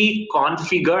only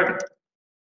configured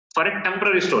for a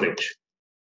temporary storage.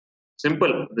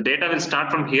 Simple. The data will start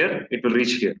from here, it will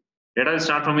reach here. Data will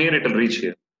start from here, it will reach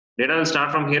here. Data will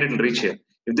start from here, it will reach here.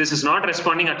 If this is not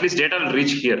responding, at least data will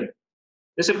reach here.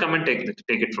 This will come and take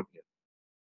it from here.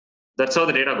 That's how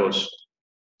the data goes.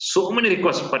 So many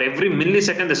requests per every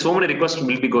millisecond. There's so many requests will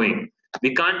be going.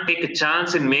 We can't take a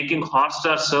chance in making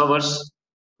Hotstar servers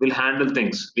will handle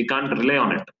things. We can't rely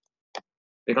on it.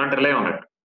 We can't rely on it.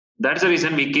 That's the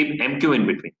reason we keep MQ in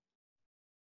between.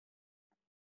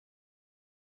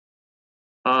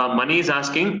 Money is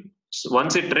asking,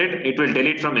 once it read, it will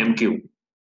delete from MQ.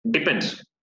 Depends.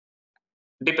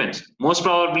 Most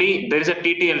probably there is a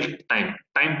TTL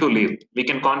time to leave. We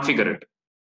can configure it.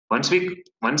 Once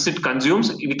it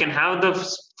consumes, we can have the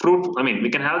fruit. I mean, we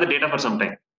can have the data for some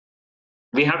time.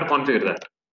 We have to configure that.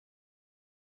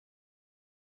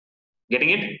 Getting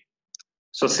it?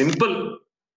 So simple.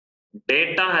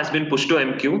 Data has been pushed to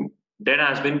MQ. Data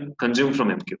has been consumed from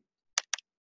MQ.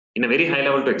 In a very high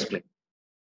level to explain.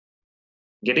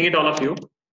 Getting it, all of you?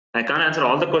 I can't answer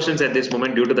all the questions at this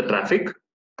moment due to the traffic,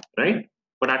 right?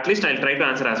 But at least I'll try to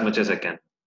answer as much as I can.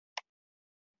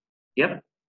 Yep.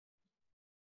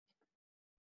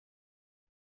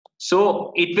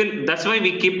 So it will, that's why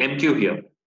we keep MQ here.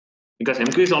 Because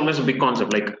MQ is almost a big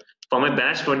concept. Like for my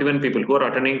batch 21 people who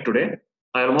are attending today,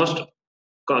 I almost,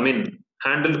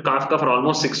 handled Kafka for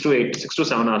almost 6 to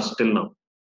 7 hours till now.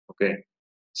 Okay.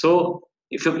 So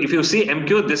if you see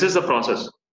MQ, this is the process.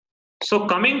 So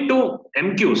coming to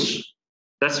MQs,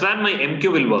 that's where my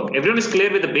MQ will work. Everyone is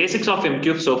clear with the basics of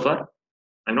MQ so far.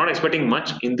 I'm not expecting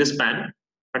much in this span.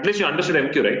 At least you understood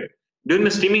MQ, right? During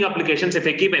the streaming applications, if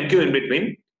I keep MQ in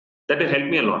between, that will help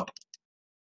me a lot.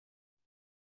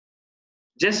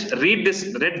 Just read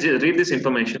this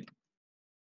information.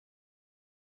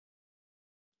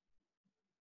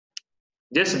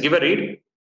 Just give a read.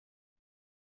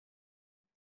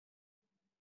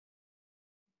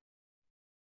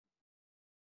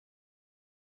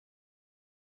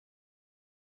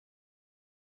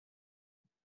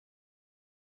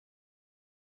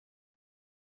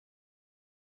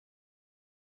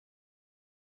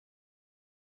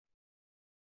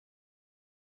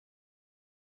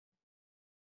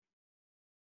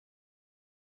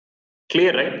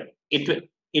 Clear, right?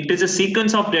 It is a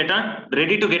sequence of data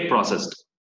ready to get processed.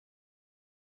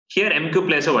 Here MQ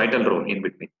plays a vital role in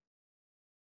between.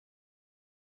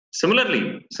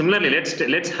 Similarly,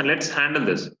 let's handle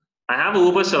this. I have a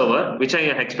Uber server which I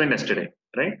explained yesterday,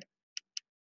 right?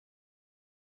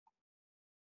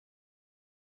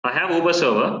 I have Uber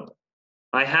server.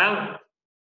 I have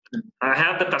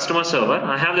the customer server.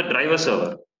 I have the driver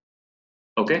server.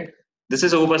 Okay, this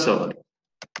is a Uber server.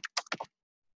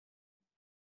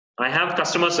 I have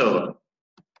customer server.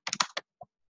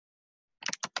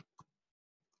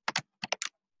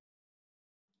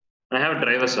 I have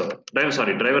driver server.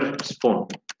 Driver phone.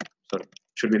 Sorry,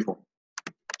 should be phone.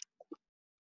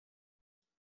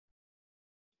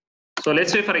 So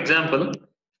let's say, for example,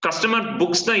 customer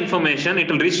books the information, it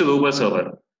will reach to the Uber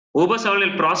server. Uber server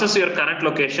will process your current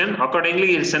location. Accordingly,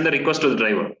 he'll send the request to the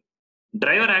driver.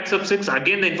 Driver accepts it.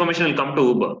 Again, the information will come to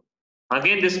Uber.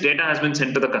 Again, this data has been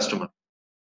sent to the customer.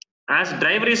 As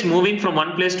driver is moving from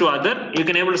one place to other, you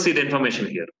can able to see the information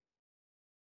here.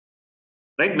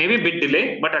 Right? Maybe a bit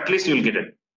delay, but at least you will get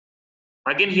it.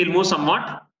 Again, he'll move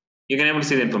somewhat. you can able to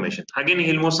see the information. Again,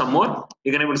 he'll move some more,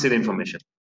 you can able to see the information.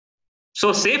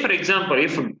 So say for example,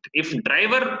 if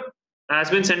driver has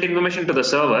been sent information to the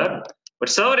server, but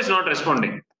server is not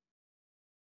responding,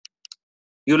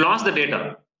 you lost the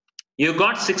data. You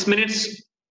got 6 minutes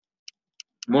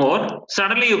more,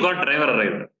 suddenly you got driver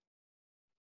arrived.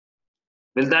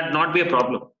 Will that not be a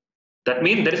problem? That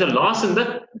means there is a loss in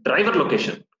the driver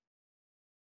location.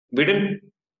 We didn't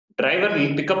driver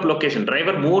pickup location,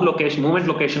 driver movement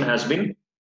location has been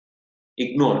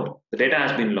ignored. The data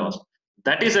has been lost.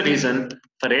 That is the reason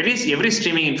for every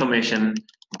streaming information,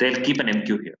 they'll keep an MQ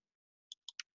here.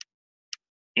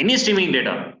 Any streaming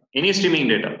data,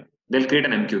 they'll create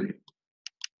an MQ here.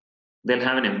 They'll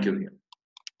have an MQ here.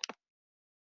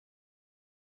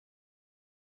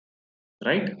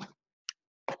 Right?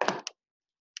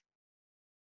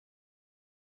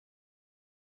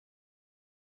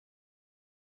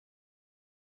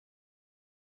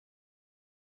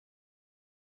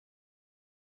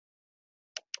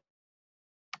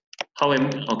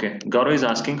 Okay, Gaurav is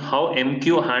asking how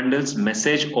MQ handles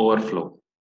message overflow.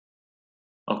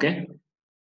 Okay.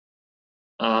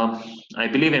 I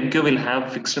believe MQ will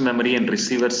have fixed memory and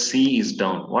receiver C is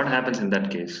down. What happens in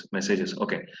that case? Messages.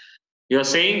 Okay. You're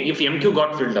saying if MQ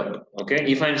got filled up, okay,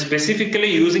 if I'm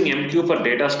specifically using MQ for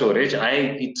data storage,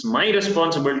 it's my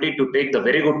responsibility to take the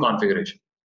very good configuration.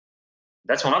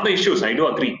 That's one of the issues, I do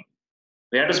agree.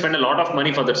 We have to spend a lot of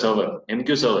money for that server,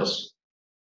 MQ servers,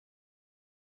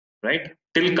 right?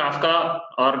 Till Kafka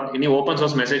or any open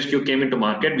source message queue came into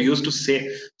market, we used to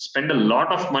spend a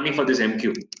lot of money for this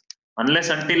MQ. Unless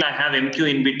until I have MQ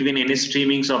in between any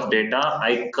streamings of data,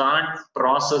 I can't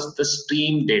process the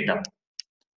stream data.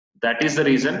 That is the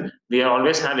reason we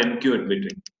always have MQ in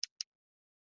between.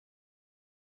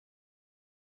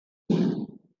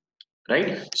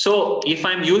 Right? So if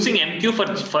I'm using MQ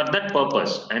for that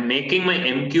purpose, I'm making my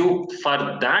MQ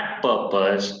for that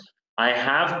purpose, I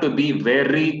have to be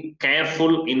very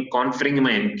careful in configuring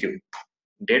my MQ.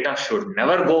 Data should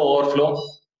never go overflow.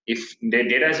 If the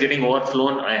data is getting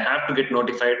overflown, I have to get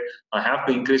notified. I have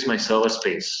to increase my server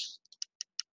space.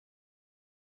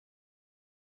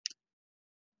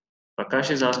 Prakash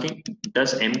is asking,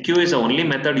 does MQ is the only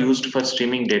method used for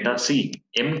streaming data? See,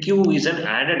 MQ is an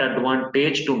added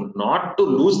advantage to not to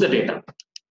lose the data.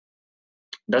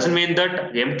 Doesn't mean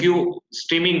that MQ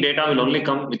streaming data will only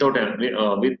come without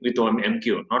with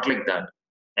MQ. Not like that.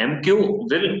 MQ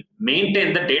will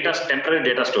maintain the temporary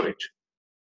data storage.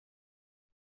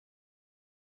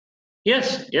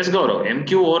 Yes, Gaurav,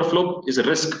 MQ overflow is a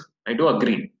risk. I do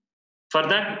agree. For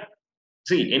that,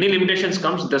 see, any limitations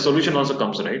comes, the solution also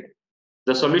comes, right?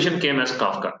 The solution came as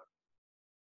Kafka.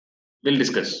 We'll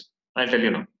discuss. I'll tell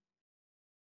you now.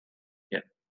 Yeah.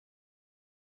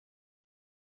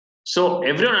 So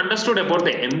everyone understood about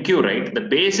the MQ, right? The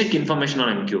basic information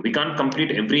on MQ. We can't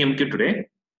complete every MQ today,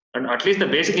 and at least the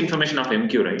basic information of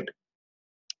MQ, right?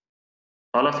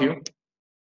 All of you.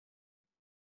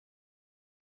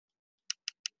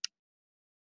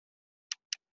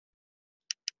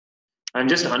 I'm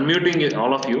just unmuting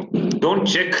all of you. Don't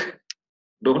check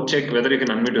whether you can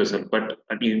unmute yourself, but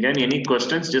again, any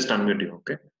questions, just unmute you,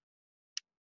 okay?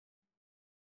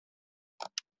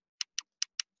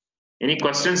 Any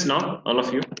questions now, all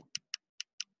of you?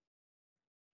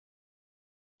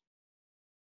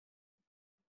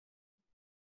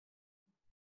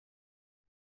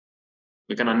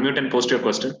 You can unmute and post your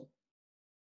question.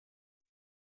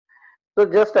 So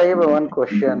just I have one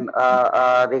question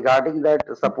regarding that.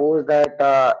 Suppose that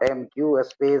MQ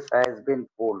space has been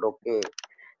pulled, okay,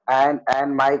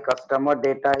 and my customer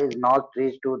data is not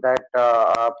reached to that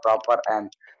proper end.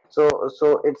 So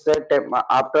it's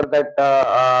after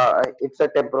that it's a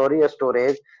temporary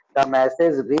storage. The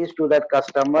message reached to that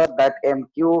customer that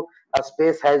MQ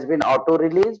space has been auto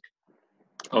released.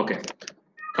 Okay,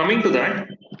 coming to that.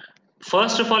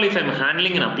 First of all, if I'm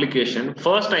handling an application,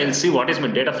 first I'll see what is my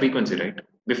data frequency, right?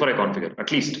 Before I configure,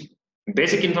 at least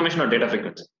basic information on data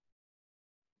frequency.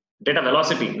 Data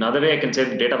velocity, another way I can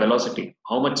say data velocity,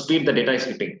 how much speed the data is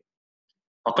hitting.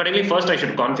 Accordingly, first I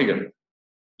should configure.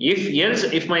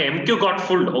 If my MQ got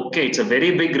full, okay, it's a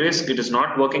very big risk. It is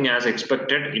not working as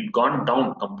expected. It gone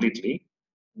down completely.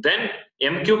 Then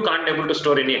MQ can't able to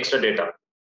store any extra data.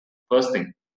 First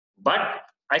thing. But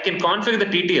I can configure the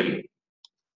TTL.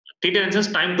 TTL is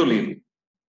time to leave.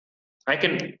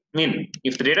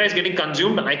 If the data is getting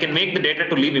consumed, I can make the data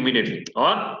to leave immediately,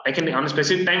 or I can on a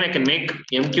specific time I can make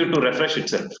MQ to refresh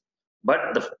itself.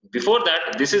 But before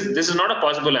that, this is not a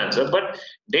possible answer. But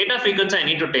data frequency I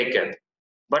need to take care.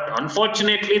 But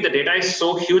unfortunately, the data is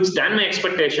so huge than my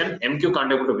expectation. MQ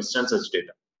can't able to withstand such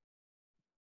data.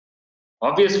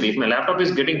 Obviously, if my laptop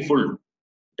is getting full,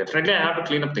 definitely I have to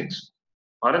clean up things,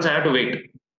 or else I have to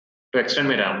wait to extend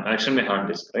my RAM, extend my hard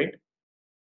disk, right?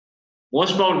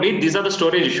 Most probably, these are the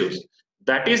storage issues.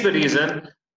 That is the reason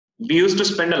we used to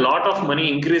spend a lot of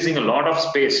money increasing a lot of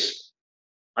space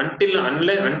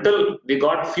until we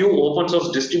got few open source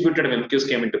distributed MQs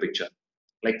came into picture,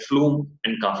 like Flume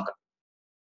and Kafka.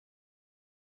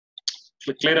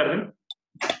 Clear, Arvind?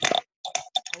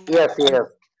 Yes, yes.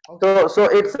 So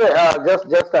it's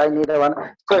just I need a one.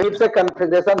 So it's a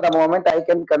configuration. The moment I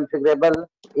can configurable,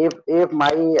 if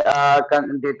my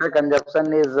data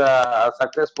consumption is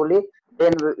successfully,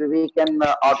 then we can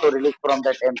auto release from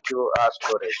that MQ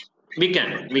storage. We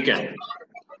can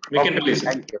Okay, release it.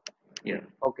 thank you. Yeah.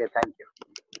 Okay, thank you.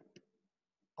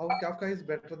 How Kafka is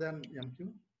better than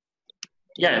MQ?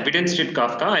 Yeah, we didn't state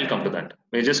Kafka. I'll come to that.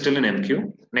 We're just still in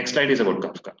MQ. Next slide is about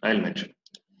Kafka. I'll mention.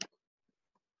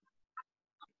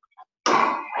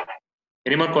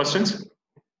 Any more questions?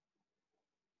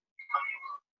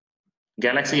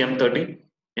 Galaxy M30.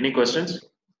 Any questions?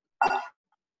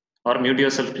 Or mute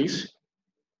yourself, please.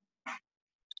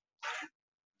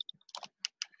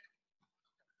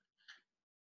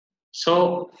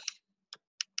 So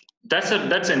that's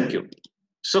MQ.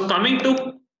 So coming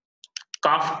to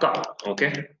Kafka,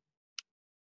 okay.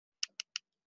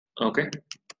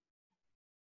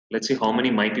 Let's see how many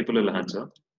my people will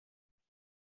answer.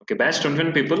 Okay, batch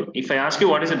 21 people. If I ask you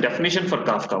what is the definition for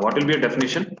Kafka, what will be a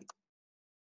definition?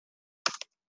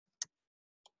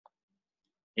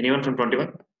 Anyone from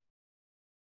 21?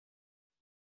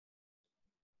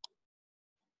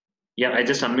 Yeah, I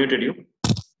just unmuted you.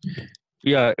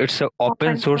 Yeah, it's an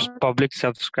open source public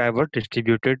subscriber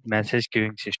distributed message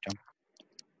queuing system.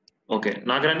 Okay,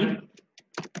 Nagarani?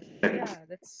 Yeah,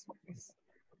 that's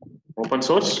Open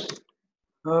source?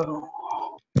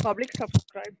 public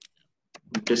subscribe.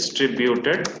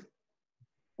 Distributed,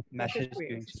 Message queuing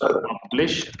queuing system.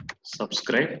 publish,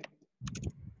 subscribe.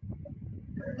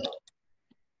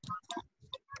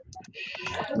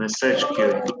 Message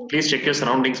queue. Please check your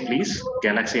surroundings, please.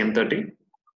 Galaxy M30.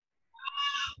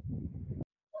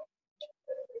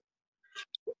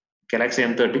 Galaxy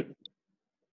M30.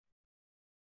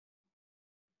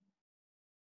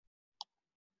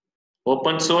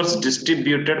 Open source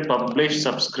distributed publish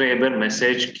subscriber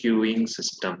message queuing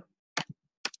system.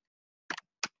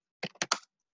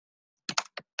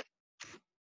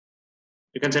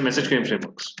 You can say message queuing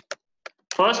frameworks.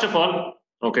 First of all,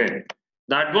 okay,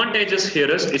 the advantages here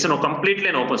is it's completely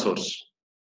an open source.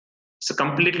 It's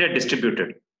completely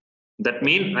distributed. That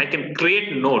means I can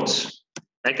create nodes.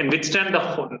 I can withstand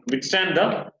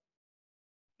the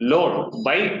load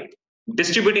by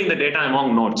distributing the data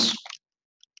among nodes.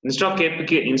 Instead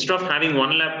of having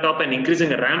one laptop and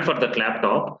increasing a RAM for that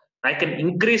laptop, I can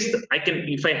increase.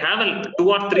 If I have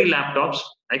 2 or 3 laptops,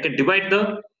 I can divide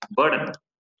the burden.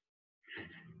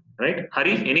 Right,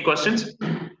 Hari? Any questions?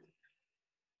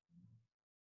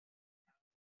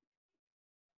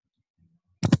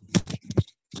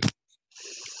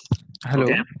 Hello.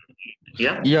 Okay.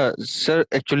 Yeah. Yeah, sir.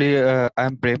 Actually,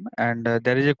 I'm Prem, and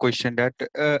there is a question that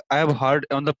I have heard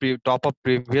on the top of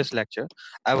previous lecture.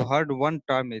 I've heard one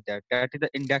term is that is the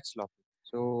index locking.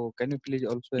 So, can you please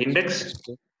also Index?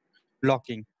 explain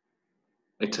locking?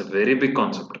 It's a very big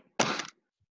concept.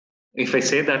 If I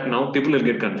say that now, people will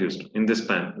get confused in this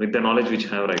span with the knowledge which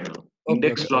I have right now.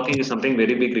 Index locking is something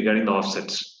very big regarding the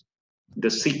offsets, the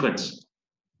sequence.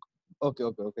 Okay,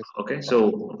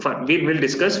 so we will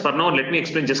discuss. For now, let me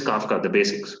explain just Kafka, the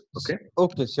basics. Okay.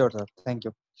 Okay, sure, sir. Thank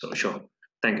you. So sure,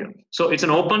 thank you. So it's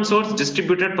an open source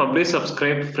distributed publish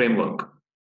subscribe framework.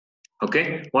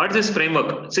 Okay, what is this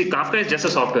framework? See, Kafka is just a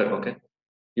software. Okay,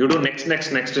 you do next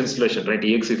installation, right?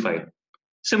 exe file.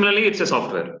 Similarly, it's a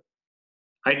software.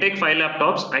 I take 5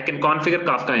 laptops. I can configure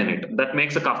Kafka in it. That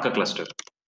makes a Kafka cluster.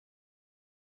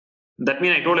 That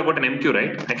means I told about an MQ,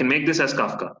 right? I can make this as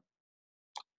Kafka.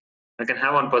 I can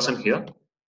have one person here.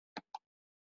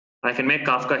 I can make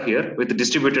Kafka here with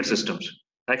distributed systems.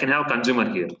 I can have consumer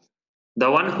here. The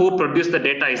one who produces the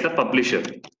data is the publisher.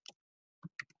 The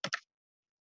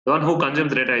one who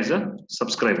consumes the data is a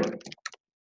subscriber.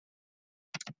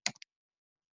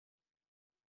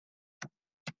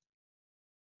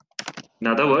 In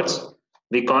other words,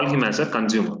 we call him as a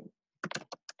consumer.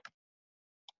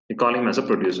 We call him as a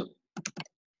producer.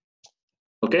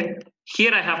 Okay.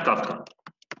 Here I have Kafka.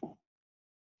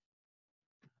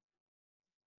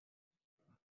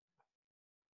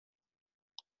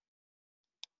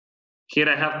 Here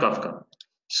I have Kafka.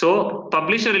 So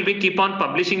publisher will be keep on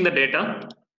publishing the data.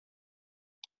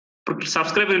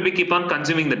 Subscriber will be keep on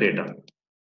consuming the data.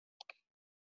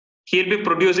 He'll be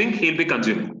producing, he'll be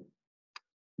consuming.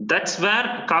 That's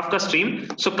where Kafka stream.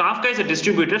 So Kafka is a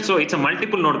distributor, so it's a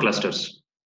multiple node clusters.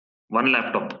 One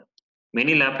laptop.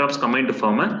 Many laptops combine to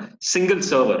form a single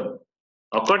server.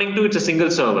 According to it's a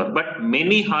single server, but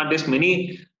many hard disks,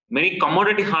 many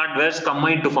commodity hardwares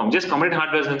combine to form. Just commodity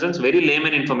hardware in the sense, very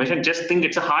layman information. Just think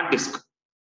it's a hard disk.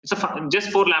 It's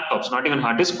just 4 laptops, not even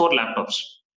hard disk, 4 laptops.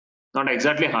 Not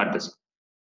exactly hard disk.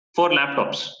 4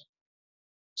 laptops.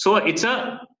 So it's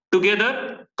a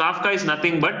together Kafka is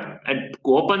nothing but an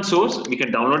open source. We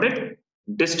can download it,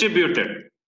 distributed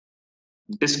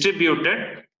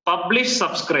publish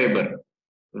subscriber.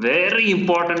 Very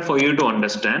important for you to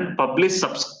understand publish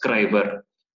subscriber.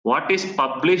 What is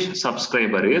publish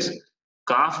subscriber is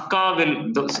Kafka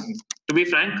will, to be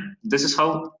frank, this is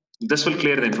how this will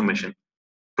clear the information.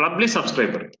 Publish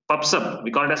subscriber, PubSub,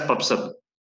 we call it as PubSub.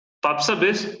 PubSub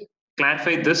is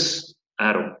clarify this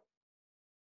arrow.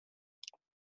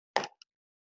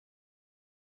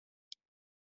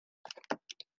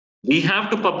 We have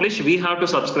to publish, we have to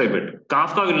subscribe it.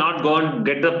 Kafka will not go and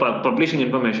get the publishing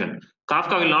information.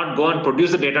 Kafka will not go and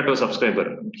produce the data to a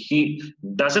subscriber. He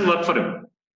doesn't work for him.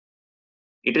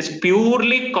 It is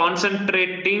purely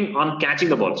concentrating on catching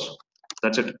the balls.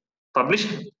 That's it. Publish,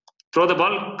 throw the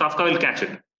ball, Kafka will catch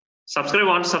it. Subscribe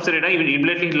wants subscribe data,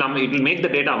 it will make the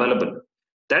data available.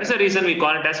 That is the reason we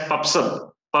call it as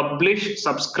PubSub, publish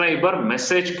subscriber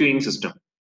message queuing system.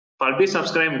 Publish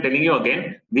subscribe, I'm telling you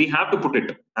again, we have to put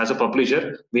it as a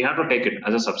publisher, we have to take it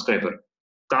as a subscriber.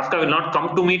 Kafka will not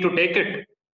come to me to take it.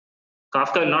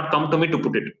 Kafka will not come to me to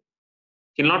put it.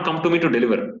 He will not come to me to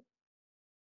deliver.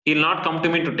 He will not come to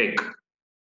me to take.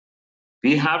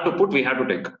 We have to put, we have to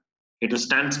take. It will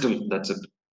stand still, that's it.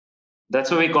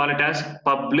 That's why we call it as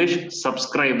publish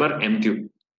subscriber MQ.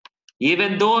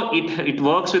 Even though it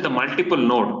works with a multiple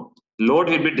node, load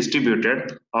will be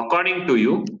distributed according to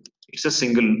you. It's a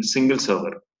single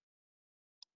server.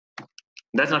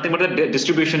 That's nothing but the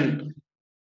distribution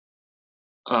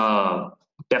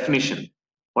definition.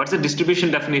 What's the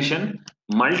distribution definition?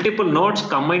 Multiple nodes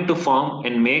combine to form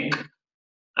and make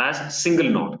as single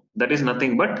node. That is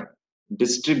nothing but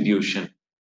distribution.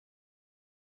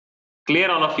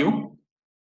 Clear, all of you?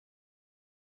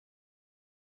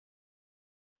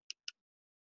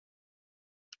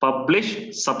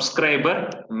 Publish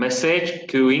subscriber message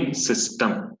queuing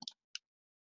system.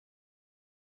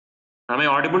 Am I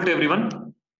audible to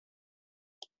everyone?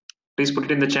 Please put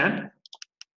it in the chat.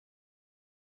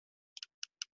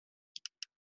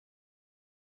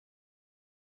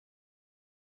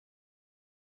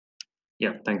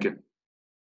 Yeah, thank you.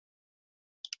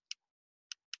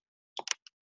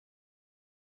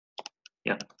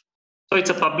 Yeah. So it's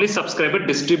a publish subscriber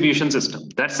distribution system.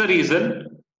 That's the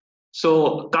reason.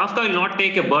 So Kafka will not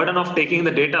take a burden of taking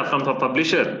the data from the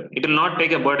publisher. It will not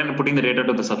take a burden of putting the data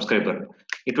to the subscriber.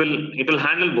 It will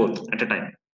handle both at a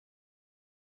time.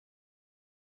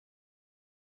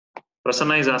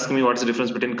 Prasanna is asking me what's the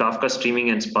difference between Kafka streaming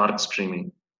and Spark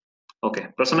streaming. Okay,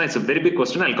 Prasanna, it's a very big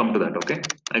question. I'll come to that. Okay,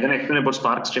 I'm gonna explain about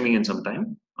Spark streaming in some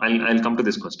time. I'll come to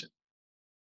this question.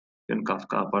 In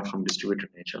Kafka, apart from distributed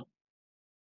nature,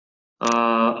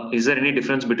 is there any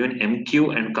difference between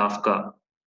MQ and Kafka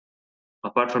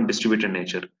apart from distributed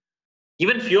nature?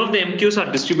 Even few of the MQs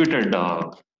are distributed.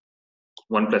 1+,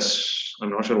 I'm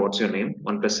not sure what's your name.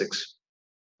 1+6.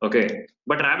 Okay,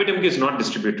 but RabbitMQ is not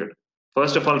distributed.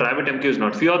 First of all, RabbitMQ is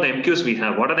not. Few of the MQs we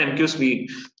have. What are the MQs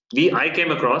I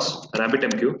came across?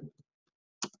 RabbitMQ,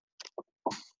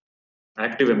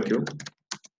 ActiveMQ,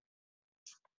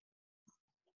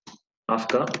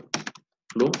 Kafka,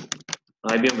 Flume,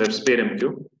 IBM WebSphere MQ.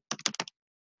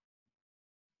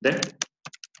 Then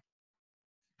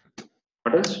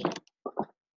what else?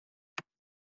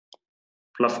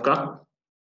 Fluffka.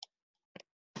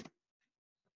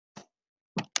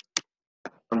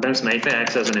 Sometimes NiFi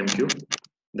acts as an MQ.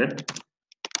 Then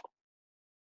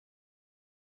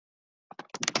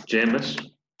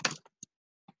JMS,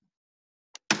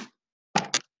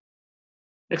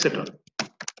 etc.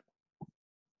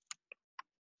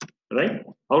 Right?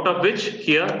 Out of which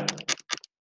here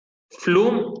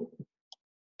Flume,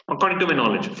 according to my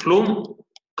knowledge, Flume,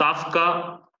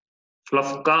 Kafka,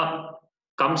 Fluffka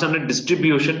comes under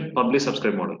distribution publish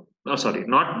subscribe model. No, sorry,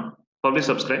 not publish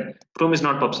subscribe. Flume is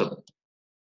not PubSub.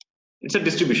 It's a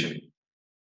distribution,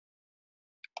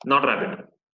 not Rabbit.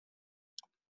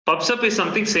 PubSub is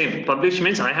something same. Publish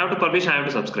means I have to publish, I have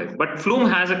to subscribe. But Flume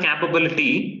has a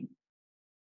capability.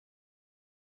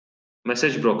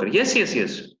 Message broker. Yes. Yes,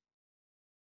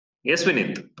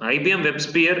 Vinith. IBM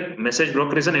WebSphere message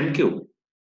broker is an MQ.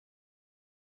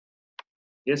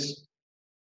 Yes.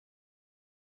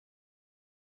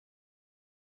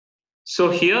 So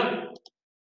here,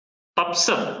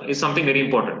 PubSub is something very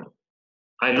important.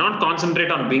 I'll not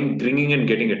concentrate on bringing and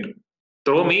getting it.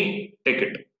 Throw me, take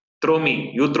it. Throw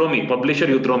me, you throw me. Publisher,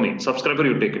 you throw me. Subscriber,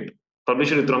 you take it.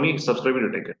 Publisher, you throw me. Subscriber,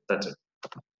 you take it. That's it.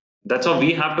 That's how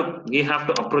we have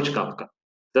to approach Kafka.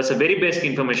 That's a very basic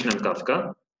information on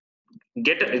Kafka.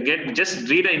 Just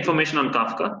read the information on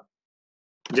Kafka.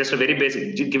 Just a very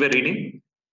basic. Give a reading.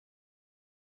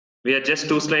 We are just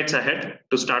 2 slides ahead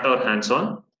to start our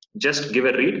hands-on. Just give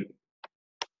a read.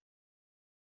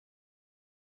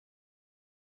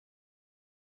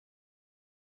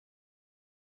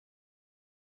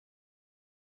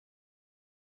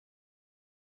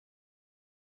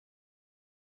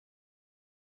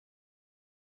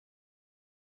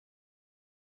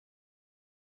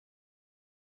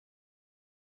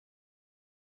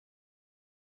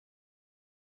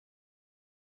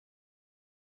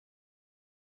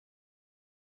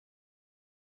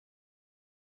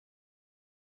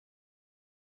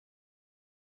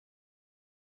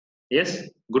 Yes,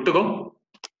 good to go.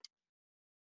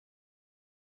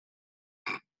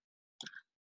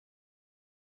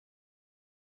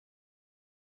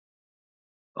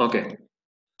 Okay.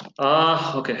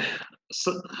 Okay.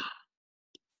 So,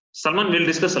 Salman, we'll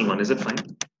discuss Salman. Is it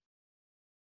fine?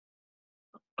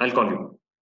 I'll call you.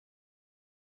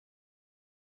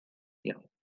 Yeah.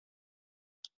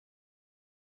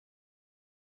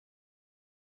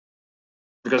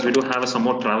 Because we do have some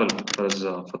more travel because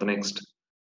for the next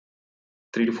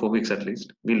 3 to 4 weeks at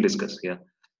least. We'll discuss. Yeah.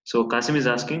 So Kasim is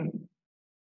asking,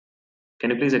 can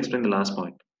you please explain the last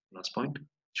point? Last point?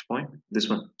 Which point? This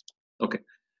one. Okay.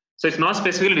 So it's not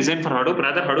specifically designed for Hadoop.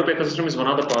 Rather, Hadoop ecosystem is one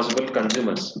of the possible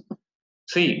consumers.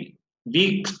 See,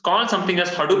 we call something as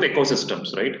Hadoop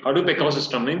ecosystems, right? Hadoop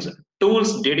ecosystem means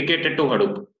tools dedicated to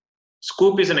Hadoop.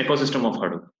 Scoop is an ecosystem of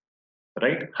Hadoop,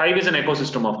 right? Hive is an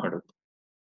ecosystem of Hadoop,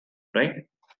 right?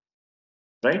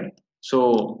 Right?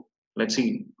 So let's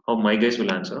see how my guys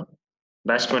will answer.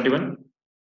 Bash 21.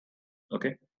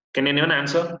 Okay. Can anyone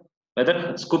answer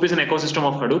whether Scoop is an ecosystem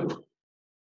of Hadoop?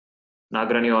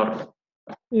 Nagrani or?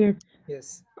 Yes.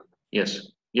 Yes. Yes.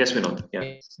 Yes, Vinod. Yeah.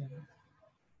 Yes.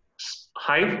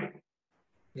 Hive?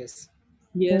 Yes.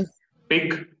 Yes.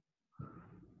 Pig?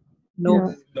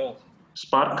 No. No.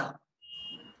 Spark?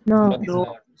 No. It's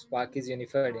not. Spark is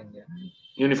unified India.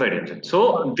 Unified engine.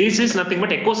 So this is nothing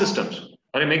but ecosystems.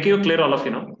 Are I making you clear, all of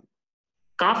you know?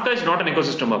 Kafka is not an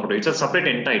ecosystem of Hadoop. It's a separate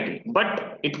entity,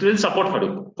 but it will support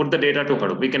Hadoop. Put the data to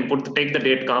Hadoop. We can take the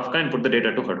data Kafka and put the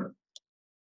data to Hadoop.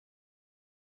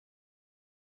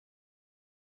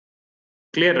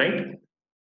 Clear, right?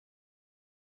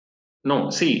 No,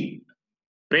 see,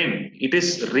 Prem, it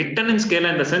is written in Scala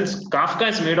in the sense Kafka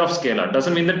is made of Scala.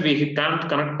 Doesn't mean that we can't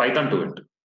connect Python to it.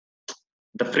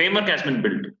 The framework has been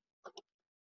built.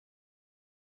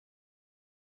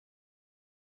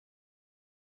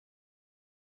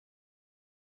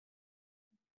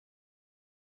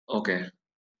 Okay.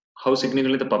 How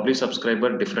significantly the publish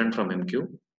subscriber different from MQ?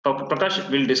 Prakash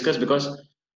will discuss because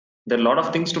there are a lot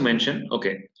of things to mention.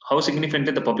 Okay. How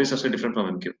significantly the publish subscriber different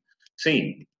from MQ?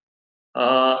 See,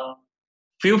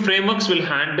 few frameworks will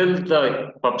handle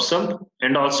the PubSub,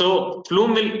 and also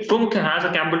Flume has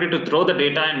a capability to throw the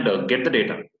data and get the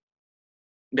data.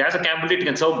 It has a capability to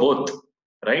can serve both,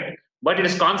 right? But it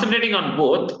is concentrating on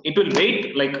both. It will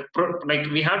wait, like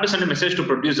we have to send a message to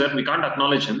producer. We can't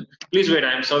acknowledge him. Please wait,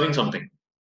 I am serving something.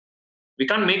 We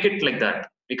can't make it like that.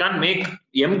 We can't make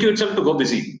MQ itself to go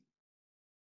busy.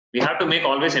 We have to make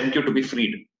always MQ to be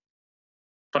freed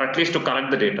for at least to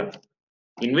collect the data,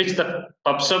 in which the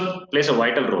PubSub plays a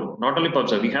vital role. Not only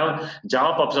PubSub, we have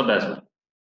Java PubSub as well.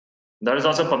 There is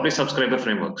also public subscriber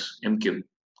frameworks, MQ.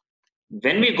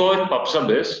 When we go with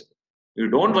PubSub is, you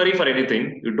don't worry for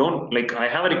anything. You don't, like, I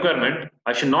have a requirement.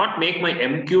 I should not make my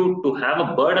MQ to have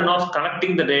a burden of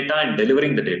collecting the data and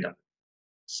delivering the data.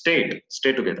 Stay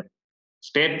together.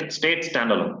 State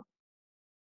standalone.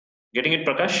 Getting it,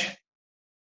 Prakash?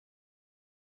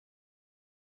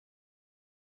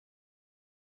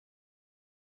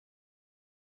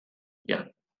 Yeah.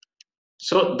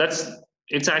 So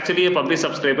it's actually a public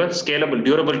subscriber. Scalable.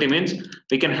 Durability means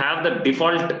we can have the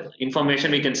default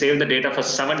information. We can save the data for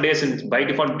 7 days, and by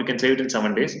default we can save it in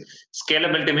 7 days.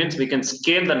 Scalability means we can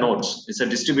scale the nodes. It's a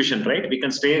distribution, right? We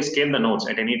can scale the nodes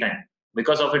at any time.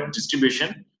 Because of its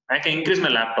distribution, I can increase my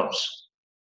laptops.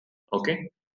 Okay.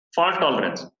 Fault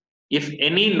tolerance. If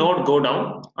any node go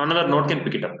down, another node can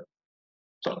pick it up.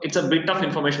 So it's a bit of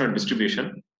information on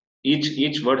distribution.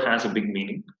 Each word has a big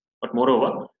meaning, but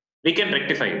moreover, we can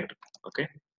rectify it. Okay.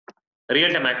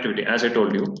 Real-time activity, as I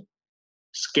told you,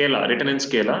 Scala, written in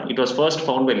Scala, it was first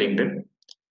found by LinkedIn,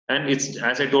 and it's,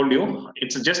 as I told you,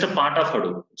 it's just a part of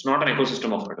Hadoop. It's not an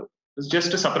ecosystem of Hadoop. It's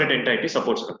just a separate entity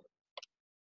supports them.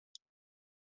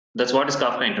 That's what is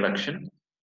Kafka introduction.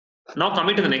 Now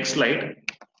coming to the next slide,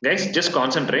 guys, just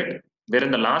concentrate. We're in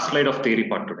the last slide of theory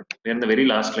part today. We're in the very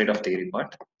last slide of theory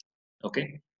part.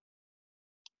 Okay.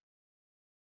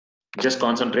 Just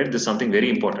concentrate. This is something very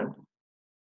important.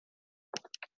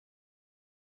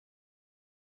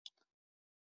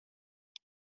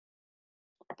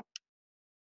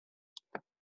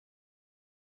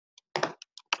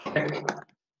 Okay.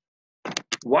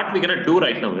 What we're gonna do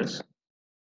right now is,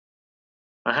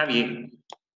 I have A.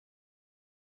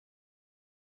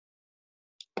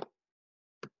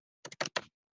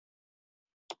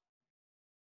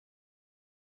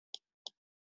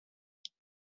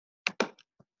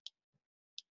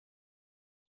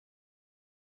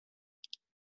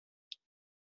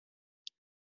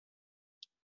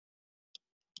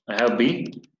 I have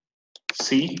B,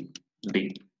 C,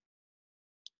 D.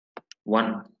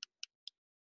 1,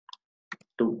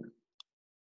 2,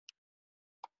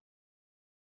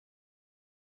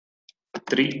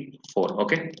 3, 4.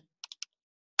 Okay,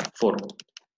 4.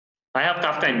 I have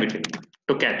Kafka in between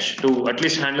to catch, to at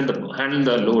least handle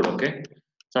the load. Okay,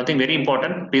 something very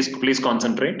important. Please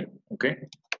concentrate. Okay.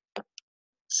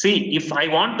 See, if I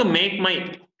want to make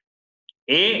my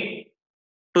A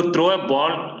to throw a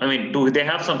ball, I mean, they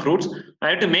have some fruits. I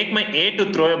have to make my A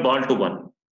to throw a ball to 1.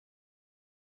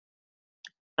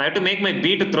 I have to make my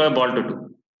B to throw a ball to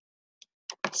 2.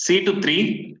 C to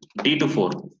 3, D to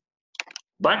 4.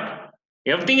 But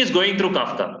everything is going through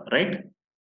Kafka, right?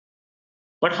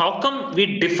 But how come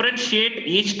we differentiate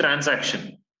each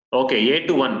transaction? Okay, A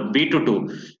to 1, B to 2.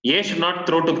 A should not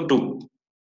throw to 2.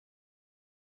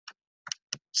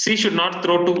 C should not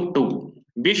throw to 2.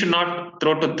 B should not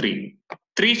throw to 3.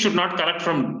 3 should not collect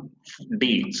from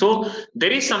D. So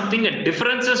there is something, a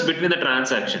differences between the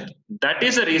transaction. That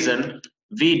is the reason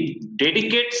we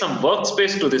dedicate some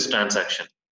workspace to this transaction.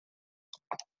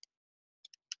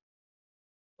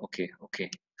 Okay.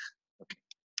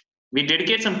 We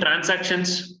dedicate some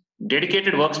transactions,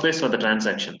 dedicated workspace for the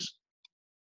transactions.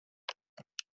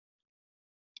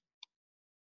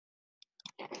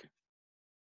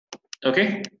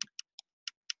 Okay.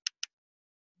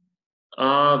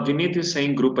 Vineet is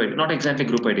saying group ID, not exactly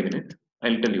group ID, Vineet.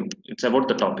 I'll tell you. It's about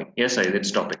the topic. Yes,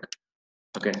 it's topic.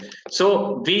 Okay.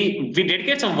 So we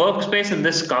dedicate some workspace in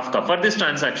this Kafka for this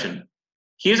transaction.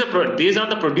 These are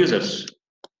the producers.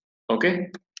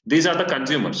 Okay. These are the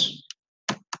consumers.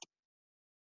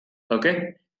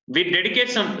 Okay. We dedicate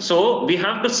some, so we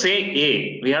have to say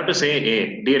A. We have to say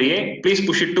A. Dear A, please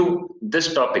push it to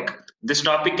this topic. This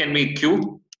topic can be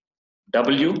Q,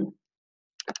 W,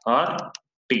 or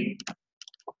T.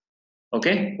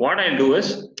 Okay, what I'll do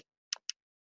is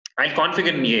I'll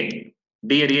configure in A.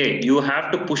 Dear A, you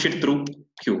have to push it through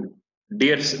Q.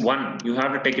 Dear 1, you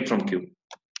have to take it from Q.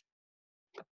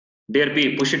 Dear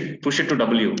B, push it to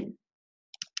W.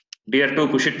 Dear 2,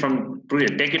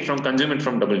 take it from, consume it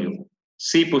from W.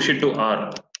 C, push it to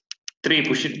R. 3,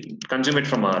 consume it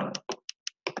from R.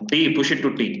 D, push it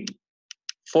to T.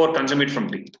 4, consume it from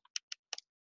T.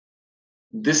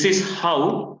 This is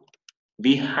how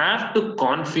we have to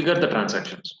configure the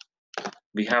transactions.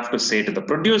 We have to say to the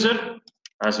producer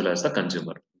as well as the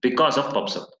consumer because of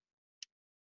PubSub.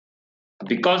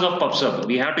 Because of PubSub,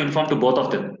 we have to inform to both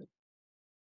of them.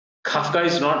 Kafka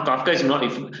is not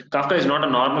a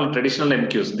normal traditional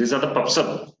MQs. These are the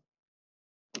PubSub.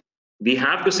 We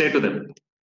have to say to them,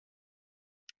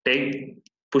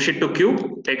 push it to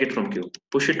Q, take it from Q.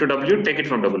 Push it to W, take it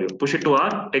from W. Push it to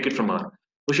R, take it from R.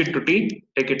 Push it to T,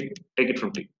 take it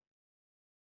from T.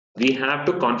 We have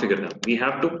to configure them. We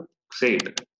have to say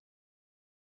it.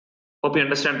 Hope you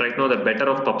understand right now the better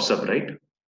of PubSub, right?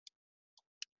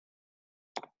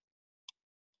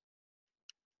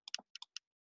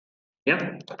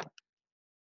 Yeah.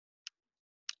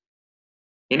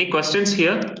 Any questions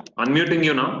here? Unmuting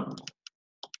you now.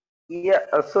 Yeah,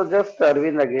 so just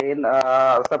Arvind again,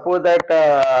 suppose that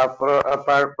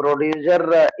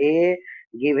producer A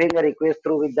giving a request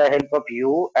through with the help of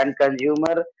you and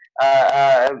consumer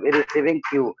receiving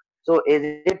Q. So is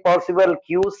it possible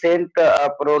Q sent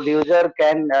producer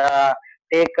can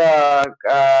take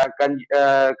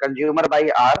consumer by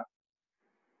R?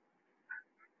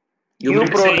 You mean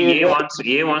to say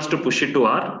A wants to push it to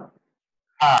R?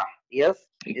 Yes.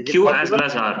 Q as well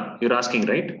as R, you're asking,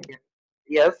 right?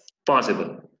 Yes.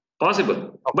 Possible. Okay.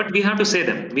 But we have to say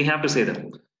them.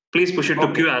 Please push it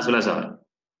to Q as well as R.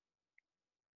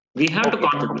 We have to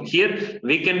configure. Here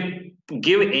we can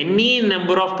give any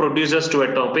number of producers to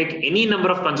a topic, any number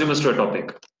of consumers to a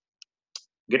topic.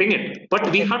 Getting it? But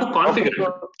we have to configure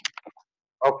it.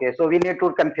 Okay, so we need to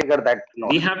configure that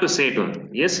node. We have to say to him.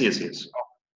 Yes. We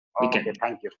Okay, can.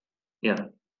 thank you. Yeah.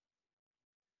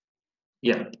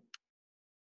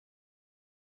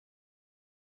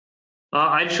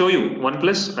 I'll show you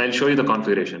OnePlus. I'll show you the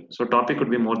configuration. So topic could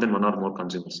be more than one or more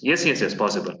consumers. Yes.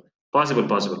 Possible.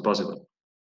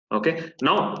 Okay.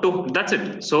 Now that's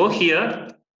it. So here,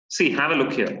 see, have a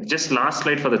look here. Just last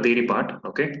slide for the theory part.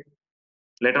 Okay.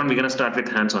 Later on, we're gonna start with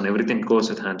hands-on. Everything goes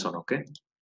with hands-on. Okay.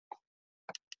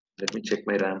 Let me check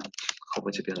my RAM. How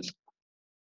much it has?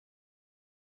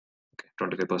 Okay,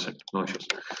 25%. No issues.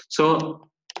 So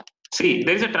see,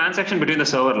 there is a transaction between the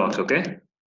server logs. Okay.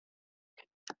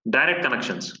 Direct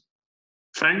connections.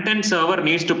 Front-end server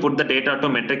needs to put the data to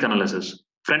metric analysis.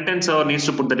 Front-end server needs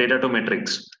to put the data to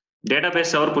metrics. Database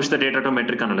server push the data to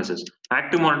metric analysis.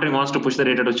 Active monitoring wants to push the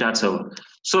data to chat server.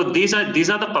 So these are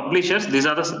the publishers. These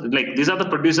are the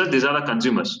producers. These are the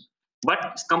consumers. But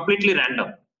it's completely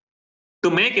random.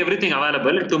 To make everything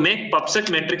available, to make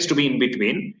PubSec metrics to be in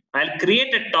between, I'll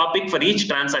create a topic for each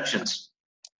transactions.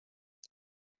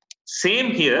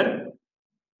 Same here.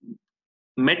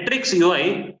 Metrics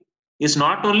UI is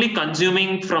not only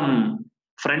consuming from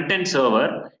front-end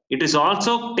server, it is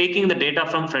also taking the data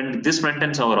from this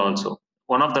front-end server also.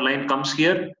 One of the line comes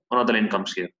here, one of the line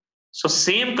comes here. So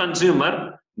same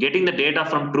consumer getting the data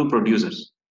from two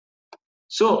producers.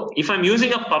 So if I'm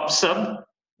using a PubSub,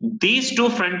 these two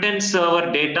front-end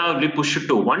server data will be pushed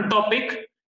to one topic.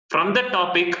 From that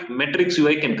topic, metrics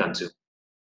UI can consume.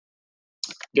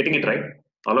 Getting it right,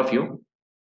 all of you?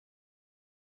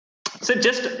 So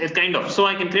just a kind of, so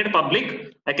I can create a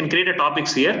public, I can create a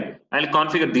topics here. I'll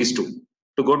configure these two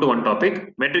to go to one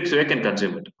topic. Metrics UI can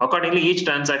consume it. Accordingly, each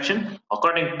transaction,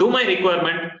 according to my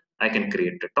requirement, I can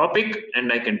create a topic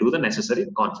and I can do the necessary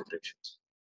configurations.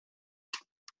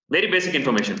 Very basic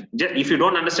information. If you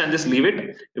don't understand this, leave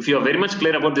it. If you are very much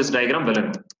clear about this diagram, well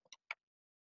enough.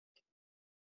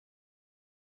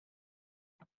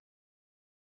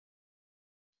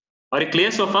 Are you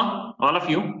clear so far, all of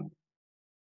you?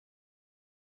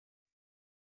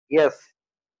 Yes.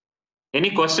 Any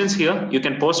questions here? You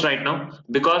can post right now,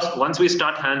 because once we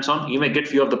start hands-on, you may get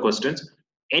few of the questions.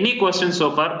 Any questions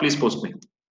so far, please post me.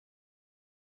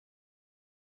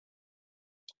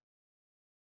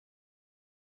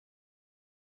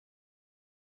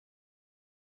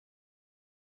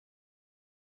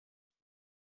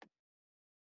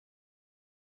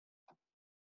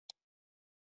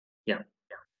 Yeah.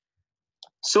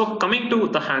 So coming to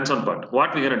the hands-on part,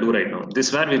 what we're gonna do right now, this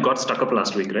is where we got stuck up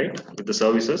last week, right? With the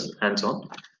services, hands-on.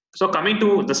 So coming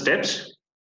to the steps,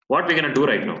 what we're gonna do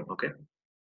right now, okay?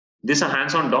 This is a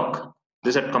hands-on doc.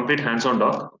 This is a complete hands-on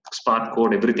doc, Spark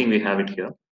code, everything we have it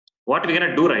here. What we're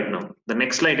gonna do right now, the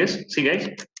next slide is, see guys,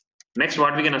 next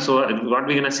what we're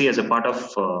gonna see as a part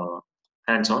of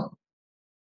hands-on,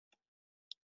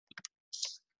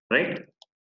 right?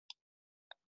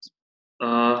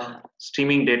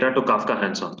 Streaming data to Kafka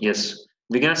hands-on. Yes,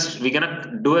 we're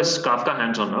gonna do a Kafka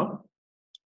hands-on now.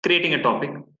 Creating a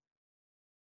topic.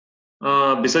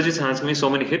 Bisajit is asking me so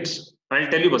many hits. I'll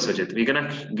tell you, Bisajit. We're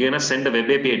gonna send the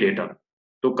web API data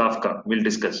to Kafka. We'll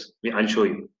discuss. I'll show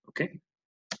you. Okay.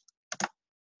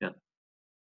 Yeah.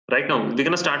 Right now, we're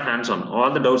gonna start hands-on.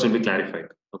 All the doubts will be clarified.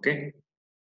 Okay.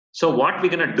 So what we're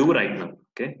gonna do right now?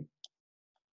 Okay.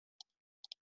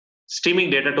 Streaming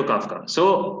data to Kafka.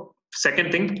 So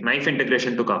second thing, knife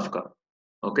integration to Kafka.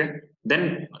 Okay.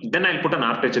 Then I'll put an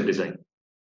architecture design.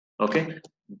 Okay.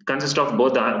 Consist of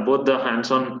both the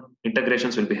hands-on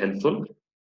integrations will be helpful.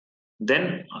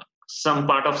 Then some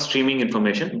part of streaming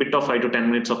information, bit of 5 to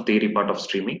 10 minutes of theory part of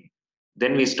streaming.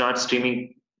 Then we start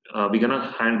streaming. We're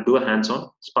gonna do a hands-on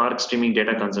Spark streaming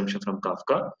data consumption from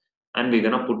Kafka, and we're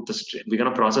gonna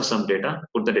process some data,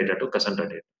 put the data to Cassandra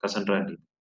DB.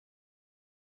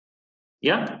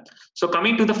 Yeah. So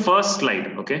coming to the first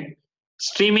slide, okay,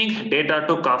 streaming data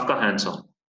to Kafka hands-on.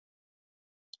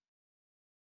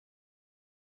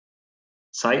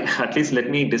 Sai, at least let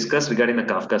me discuss regarding the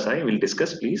Kafka. Sai, we'll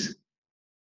discuss, please.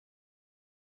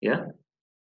 Yeah,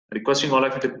 requesting all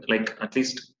of you to, like, at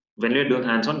least when we're doing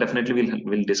hands-on, definitely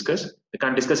we'll discuss. We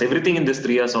can't discuss everything in this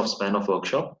 3 years of span of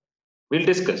workshop. We'll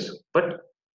discuss, but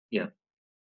yeah.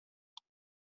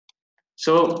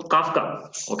 So Kafka,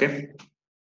 okay.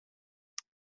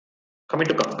 Coming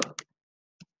to Kafka.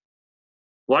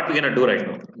 What we're gonna do right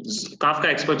now? Kafka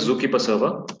expects Zookeeper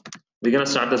server. We're gonna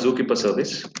start the Zookeeper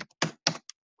service.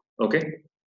 Okay.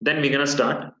 Then we're gonna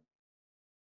start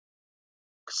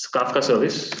Kafka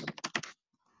service.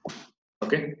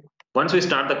 Okay. Once we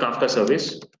start the Kafka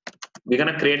service, we're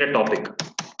gonna create a topic.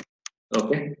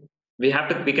 Okay.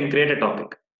 We can create a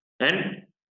topic and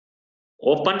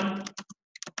open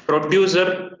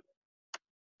producer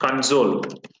console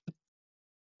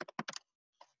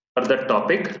for that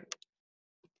topic.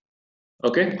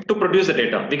 Okay, to produce the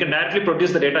data. We can directly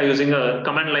produce the data using a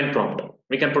command line prompt.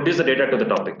 We can produce the data to the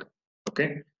topic.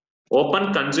 Okay,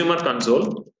 open consumer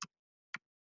console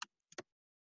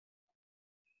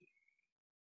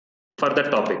for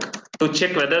that topic to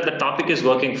check whether the topic is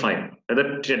working fine,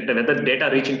 whether data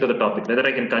reaching to the topic, whether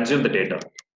I can consume the data.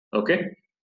 Okay,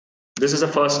 this is the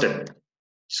first step.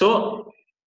 So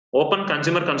open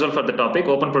consumer console for the topic,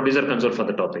 open producer console for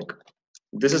the topic.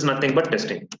 This is nothing but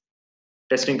testing.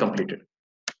 Testing completed.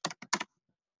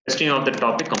 Testing of the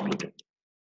topic completed.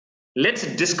 Let's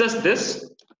discuss this.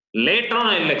 Later on,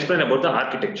 I will explain about the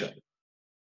architecture.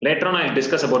 Later on, I'll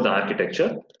discuss about the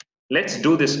architecture. Let's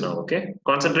do this now, okay?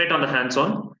 Concentrate on the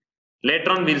hands-on.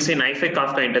 Later on, we'll see NiFi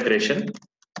Kafka integration.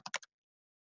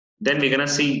 Then we're gonna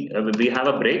see, we have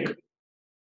a break.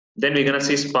 Then we're gonna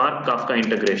see Spark Kafka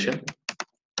integration,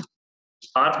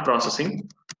 Spark processing,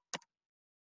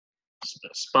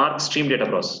 Spark stream data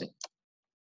processing,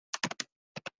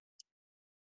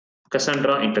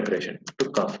 Cassandra integration to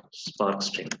Kafka, Spark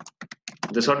stream.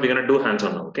 This is what we're gonna do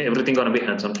hands-on now, okay? Everything gonna be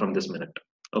hands-on from this minute,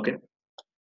 okay?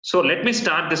 So let me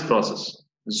start this process.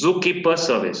 Zookeeper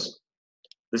service.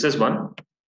 This is 1,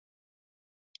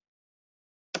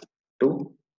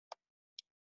 2.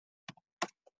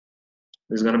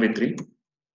 This is gonna be 3. This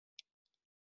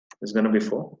is gonna be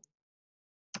 4.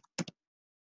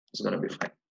 This is gonna be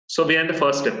 5. So we are in the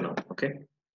first step now, okay?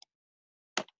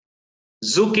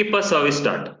 Zookeeper service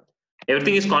start.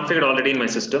 Everything is configured already in my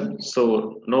system,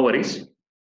 so no worries.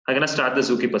 I'm gonna start the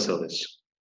Zookeeper service.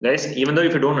 Guys, even though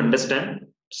if you don't understand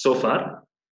so far,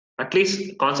 at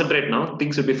least concentrate now,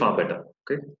 things will be far better,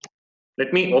 okay?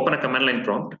 Let me open a command line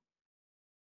prompt.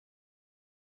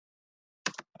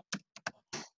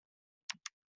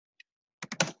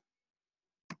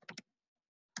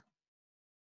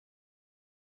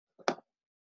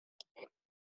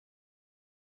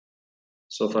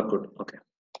 So far good, okay.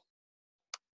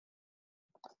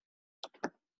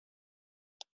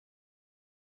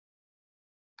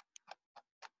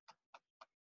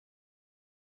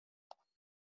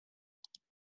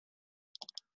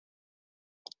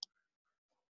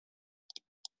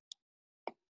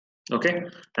 Okay,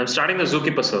 I'm starting the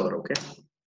Zookeeper server, okay?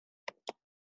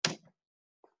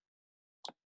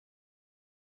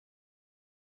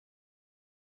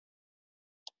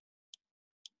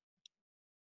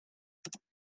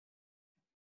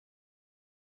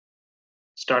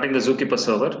 Starting the Zookeeper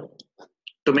server.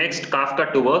 To make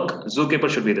Kafka to work, Zookeeper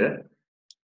should be there.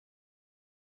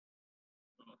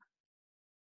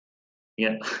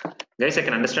 Yeah, guys, I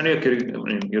can understand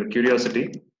your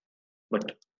curiosity,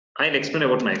 but I'll explain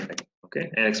about NiFi.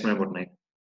 Okay, I'll explain about NiFi.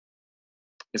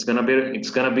 It's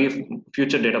gonna be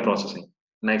future data processing.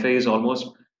 NiFi is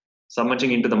almost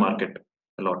submerging into the market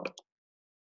a lot.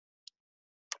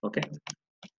 Okay.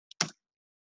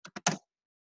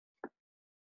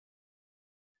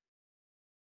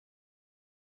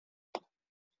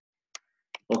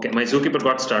 Okay, my Zookeeper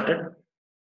got started.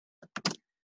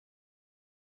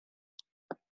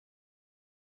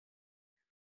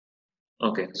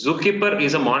 Okay, Zookeeper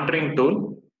is a monitoring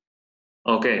tool.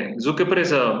 Okay, Zookeeper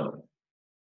is a,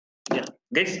 yeah,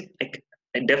 guys,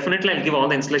 I definitely I'll give all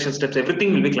the installation steps.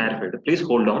 Everything will be clarified. Please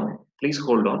hold on. Please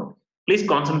hold on. Please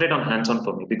concentrate on hands-on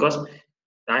for me because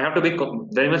I have to be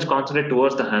very much concentrate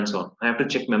towards the hands-on. I have to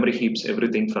check memory heaps,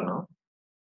 everything for now.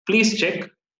 Please check.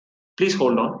 Please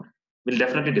hold on. We'll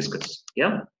definitely discuss.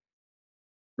 Yeah,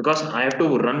 because I have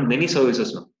to run many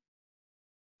services now.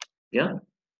 Yeah,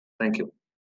 thank you.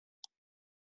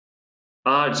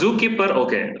 Zookeeper,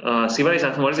 okay. Siva is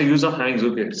asking, what is the use of having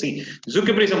Zookeeper? See,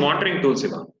 Zookeeper is a monitoring tool,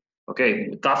 Siva. Okay,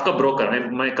 Kafka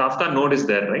broker, my Kafka node is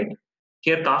there, right?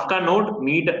 Here, Kafka node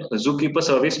need a Zookeeper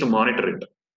service to monitor it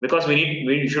because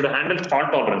we should handle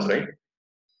fault tolerance, right?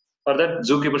 For that,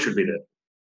 Zookeeper should be there.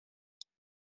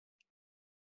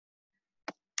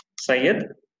 Syed,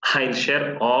 I'll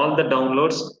share all the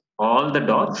downloads, all the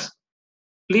docs.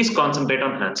 Please concentrate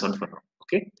on hands-on for now.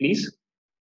 Okay, please.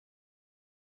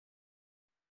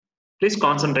 Please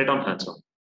concentrate on hands-on.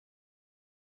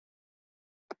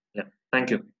 Yeah, thank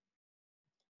you.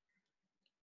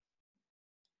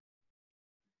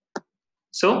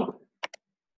 So,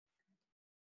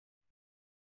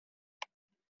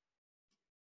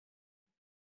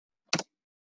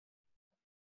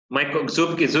 my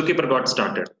Zookeeper got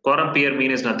started. Quorum peer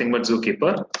mean is nothing but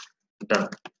Zookeeper. Done.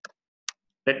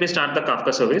 Let me start the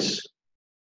Kafka service.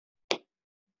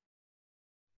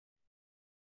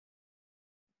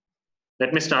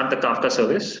 Let me start the Kafka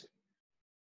service.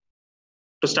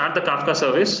 To start the Kafka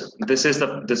service, this is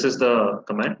the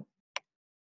command.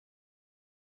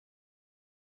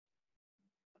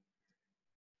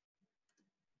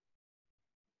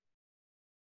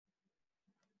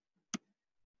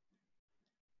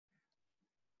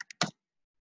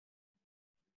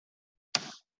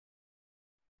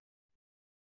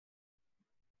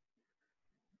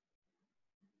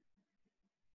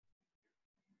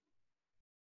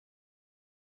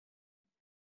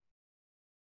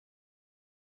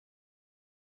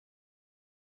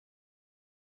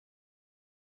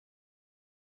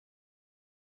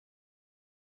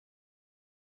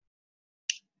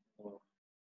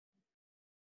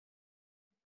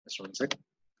 Just one sec.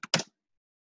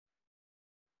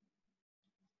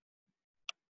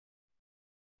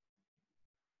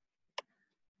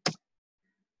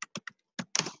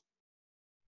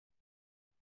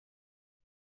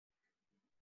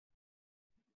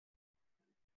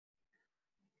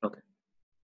 Okay.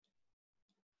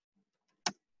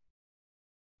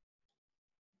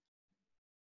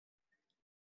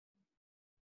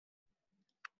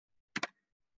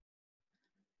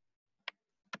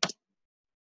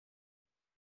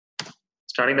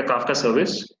 Starting the Kafka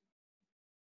service.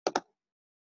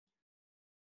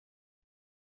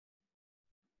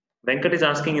 Venkat is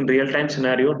asking, in real-time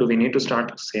scenario, do we need to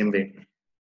start same way?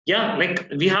 Yeah, like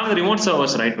we have the remote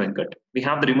servers, right, Venkat? We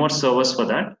have the remote servers for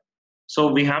that.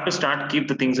 So we have to keep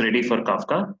the things ready for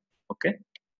Kafka. Okay.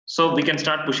 So we can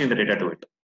start pushing the data to it.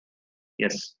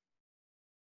 Yes.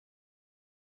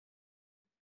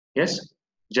 Yes.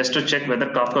 Just to check whether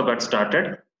Kafka got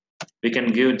started, we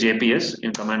can give JPS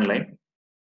in command line,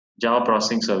 Java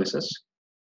Processing Services.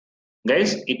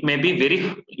 Guys, it may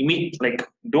be like,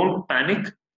 don't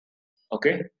panic.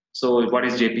 Okay. So what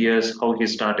is JPS? How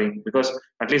he's starting? Because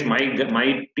at least my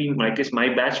team, like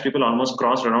my batch people almost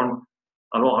crossed around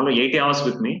 80 hours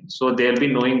with me. So they'll be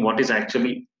knowing what is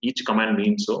actually each command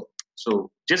means. So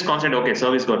just concentrate. Okay,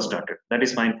 service got started. That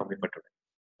is fine for me for today.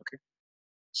 Okay.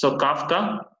 So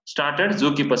Kafka started,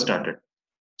 Zookeeper started.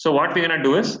 So what we're gonna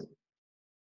do is,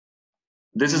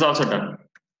 this is also done.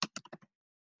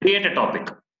 Create a topic.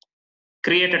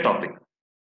 Create a topic.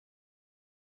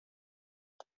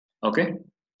 Okay.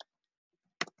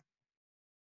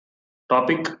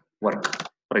 Topic work,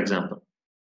 for example.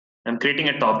 I'm creating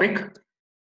a topic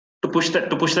to push the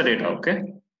data. Okay.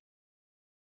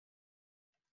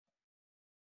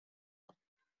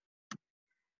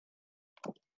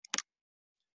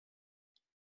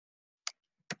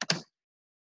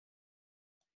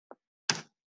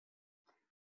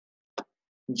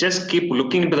 Just keep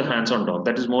looking into the hands-on doc.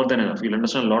 That is more than enough. You'll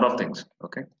understand a lot of things.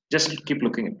 Okay. Just keep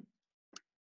looking in.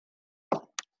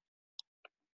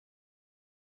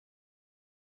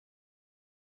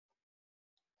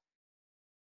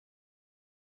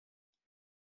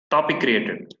 Topic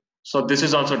created. So this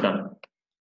is also done.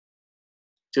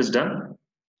 Which is done.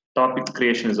 Topic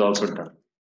creation is also done.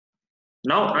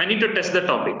 Now I need to test the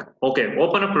topic. Okay,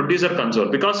 open a producer console,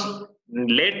 because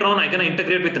later on I'm gonna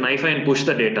integrate with NiFi and push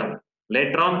the data.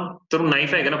 Later on through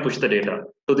NiFi I'm gonna push the data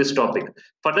to this topic.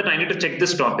 For that I need to check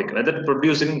this topic, whether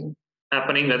producing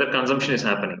happening, whether consumption is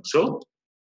happening. So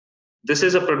this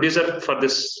is a producer for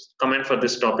this command for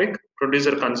this topic,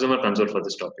 producer consumer console for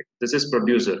this topic. This is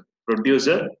producer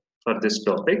for this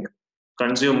topic,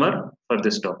 consumer for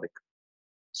this topic.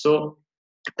 So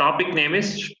topic name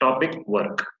is topic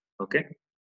work. Okay.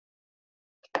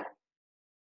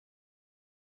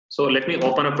 So let me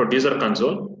open a producer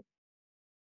console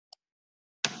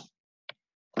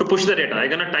to push the data. I'm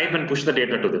gonna type and push the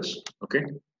data to this. Okay.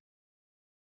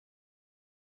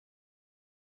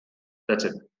 That's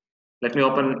it. Let me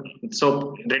open.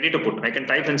 So ready to put. I can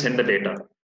type and send the data.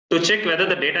 To check whether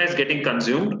the data is getting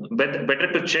consumed,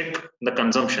 better to check the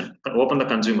consumption. Open the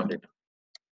consumer data.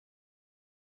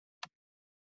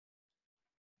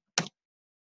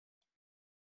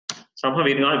 Somehow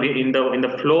we're not in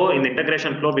the flow, in the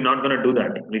integration flow, we're not going to do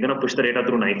that. We're going to push the data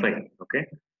through NiFi. Okay.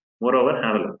 Moreover,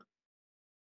 have a look.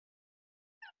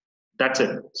 That's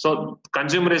it. So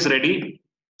consumer is ready.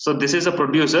 So this is a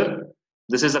producer.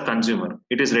 This is a consumer.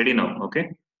 It is ready now. Okay.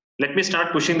 Let me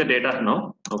start pushing the data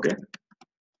now. Okay.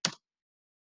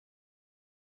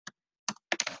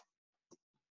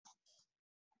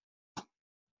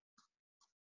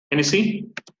 Can you see?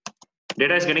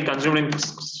 Data is getting consumed in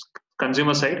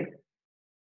consumer side.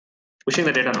 Pushing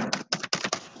the data now.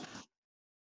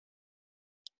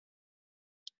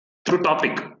 Through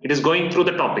topic. It is going through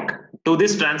the topic to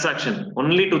this transaction,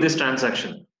 only to this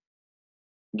transaction.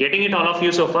 Getting it, all of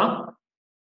you so far?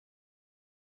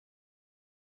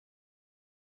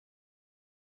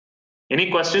 Any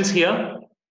questions here?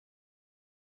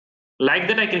 Like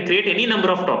that, I can create any number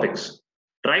of topics.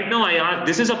 Right now, I ask,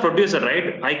 this is a producer,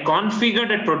 right? I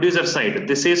configured at producer side.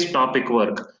 This is topic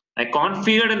work. I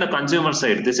configured in the consumer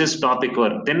side. This is topic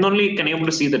work. Then only you can able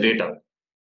to see the data.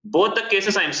 Both the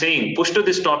cases I'm saying, push to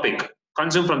this topic,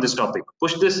 consume from this topic,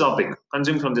 push this topic,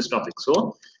 consume from this topic.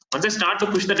 So once I start to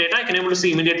push the data, I can able to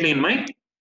see immediately in my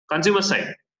consumer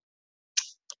side.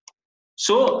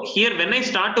 So here, when I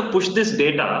start to push this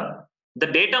data, the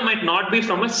data might not be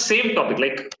from a same topic.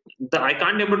 Like I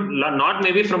can't able not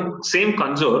maybe from same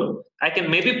console. I can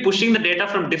maybe pushing the data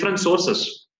from different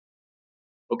sources.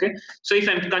 Okay. So if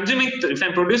I'm consuming, if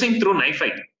I'm producing through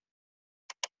NiFi,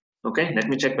 okay, let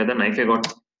me check whether NiFi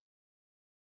got.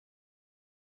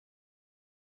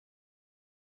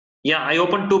 Yeah, I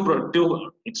opened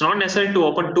two. It's not necessary to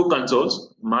open two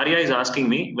consoles. Maria is asking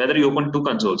me whether you open two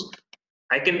consoles.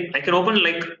 I can open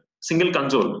like single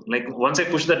console. Like once I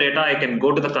push the data, I can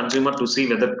go to the consumer to see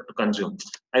whether to consume.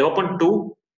 I opened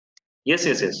two. Yes.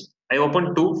 I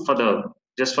opened two for the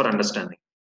just for understanding.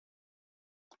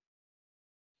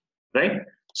 Right?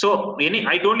 So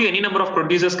I told you any number of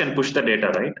producers can push the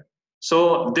data, right?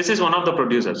 So this is one of the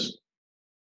producers.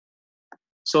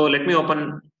 So let me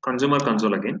open consumer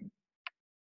console again.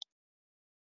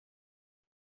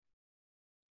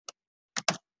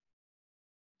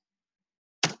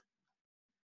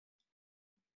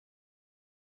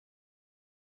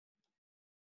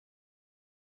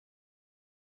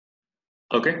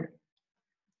 Okay.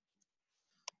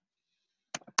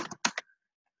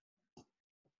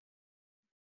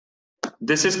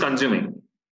 This is consuming.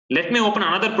 Let me open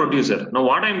another producer. Now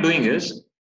what I'm doing is,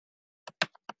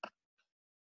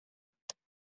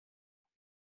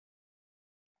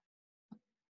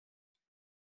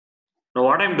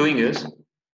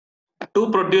 two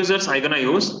producers I'm gonna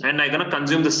use and I'm gonna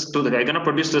consume this to the, I'm gonna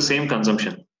produce the same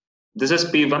consumption. This is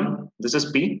P1, this is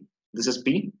P, this is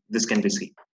P, this can be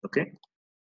C. Okay.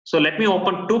 So let me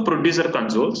open two producer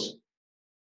consoles.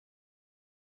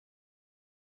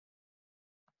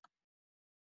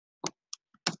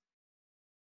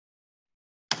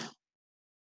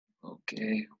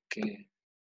 Okay.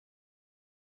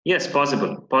 Yes,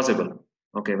 possible.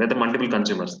 Okay, whether multiple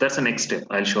consumers. That's the next step.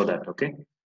 I'll show that. Okay.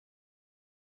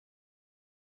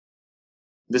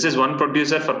 This is one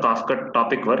producer for Kafka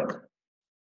topic work.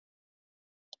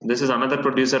 This is another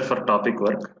producer for topic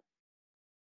work.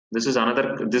 This is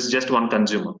just one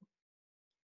consumer.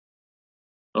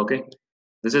 Okay.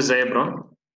 This is Zayabron.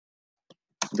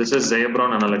 This is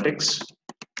Zayabron Analytics.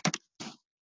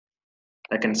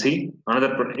 I can see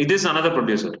it is another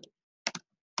producer.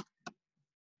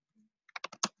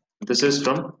 This is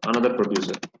from another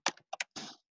producer.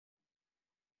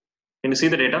 Can you see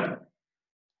the data?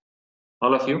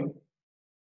 All of you?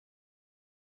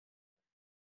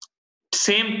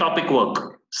 Same topic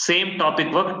work.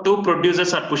 Two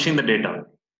producers are pushing the data.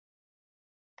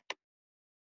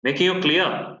 Making you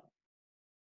clear?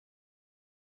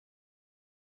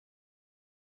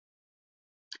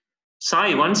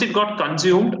 Sai, once it got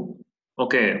consumed,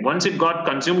 okay, once it got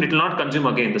consumed, it will not consume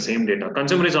again the same data.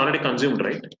 Consumer is already consumed,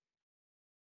 right?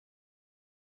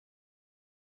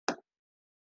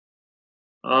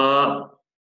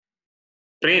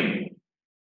 Prem.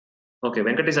 Okay,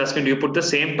 Venkat is asking, do you put the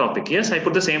same topic? Yes, I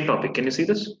put the same topic. Can you see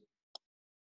this?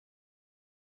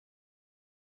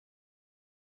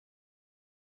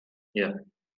 Yeah.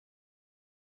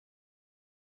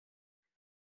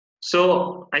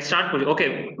 So I start with,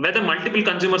 okay, whether multiple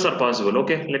consumers are possible.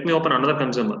 Okay, let me open another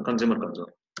consumer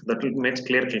console. That will make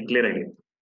clear idea.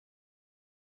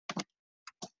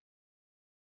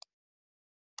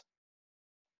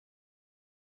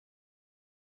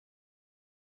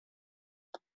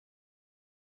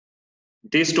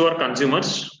 These two are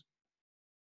consumers.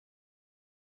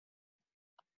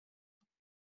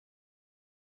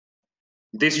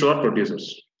 These two are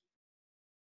producers.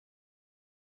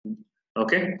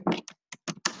 Okay.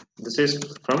 This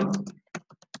is from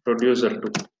producer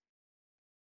 2.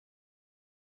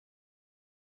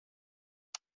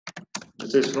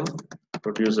 This is from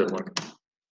producer 1.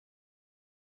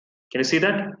 Can you see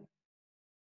that?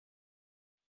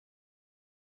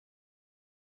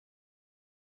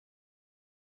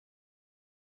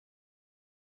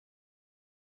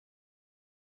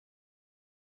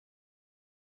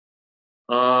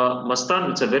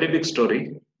 Mastan, it's a very big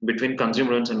story between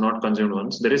consumed ones and not consumed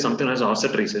ones. There is something as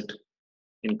offset reset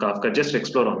in Kafka. Just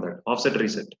explore on that. Offset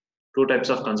reset. Two types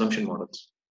of consumption models.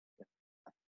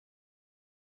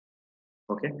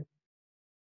 Okay.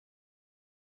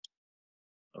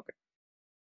 Okay.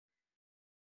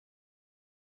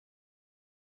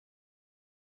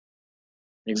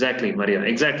 Exactly, Maria.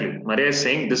 Exactly. Maria is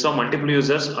saying this how multiple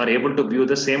users are able to view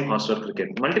the same horse or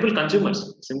cricket. Multiple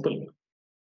consumers. Simple.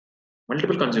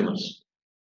 Multiple consumers.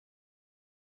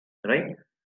 Right?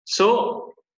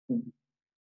 So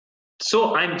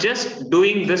I'm just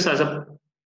doing this as a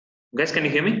guys, can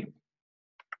you hear me?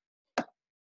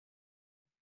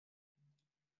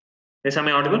 Yes, am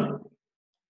I audible?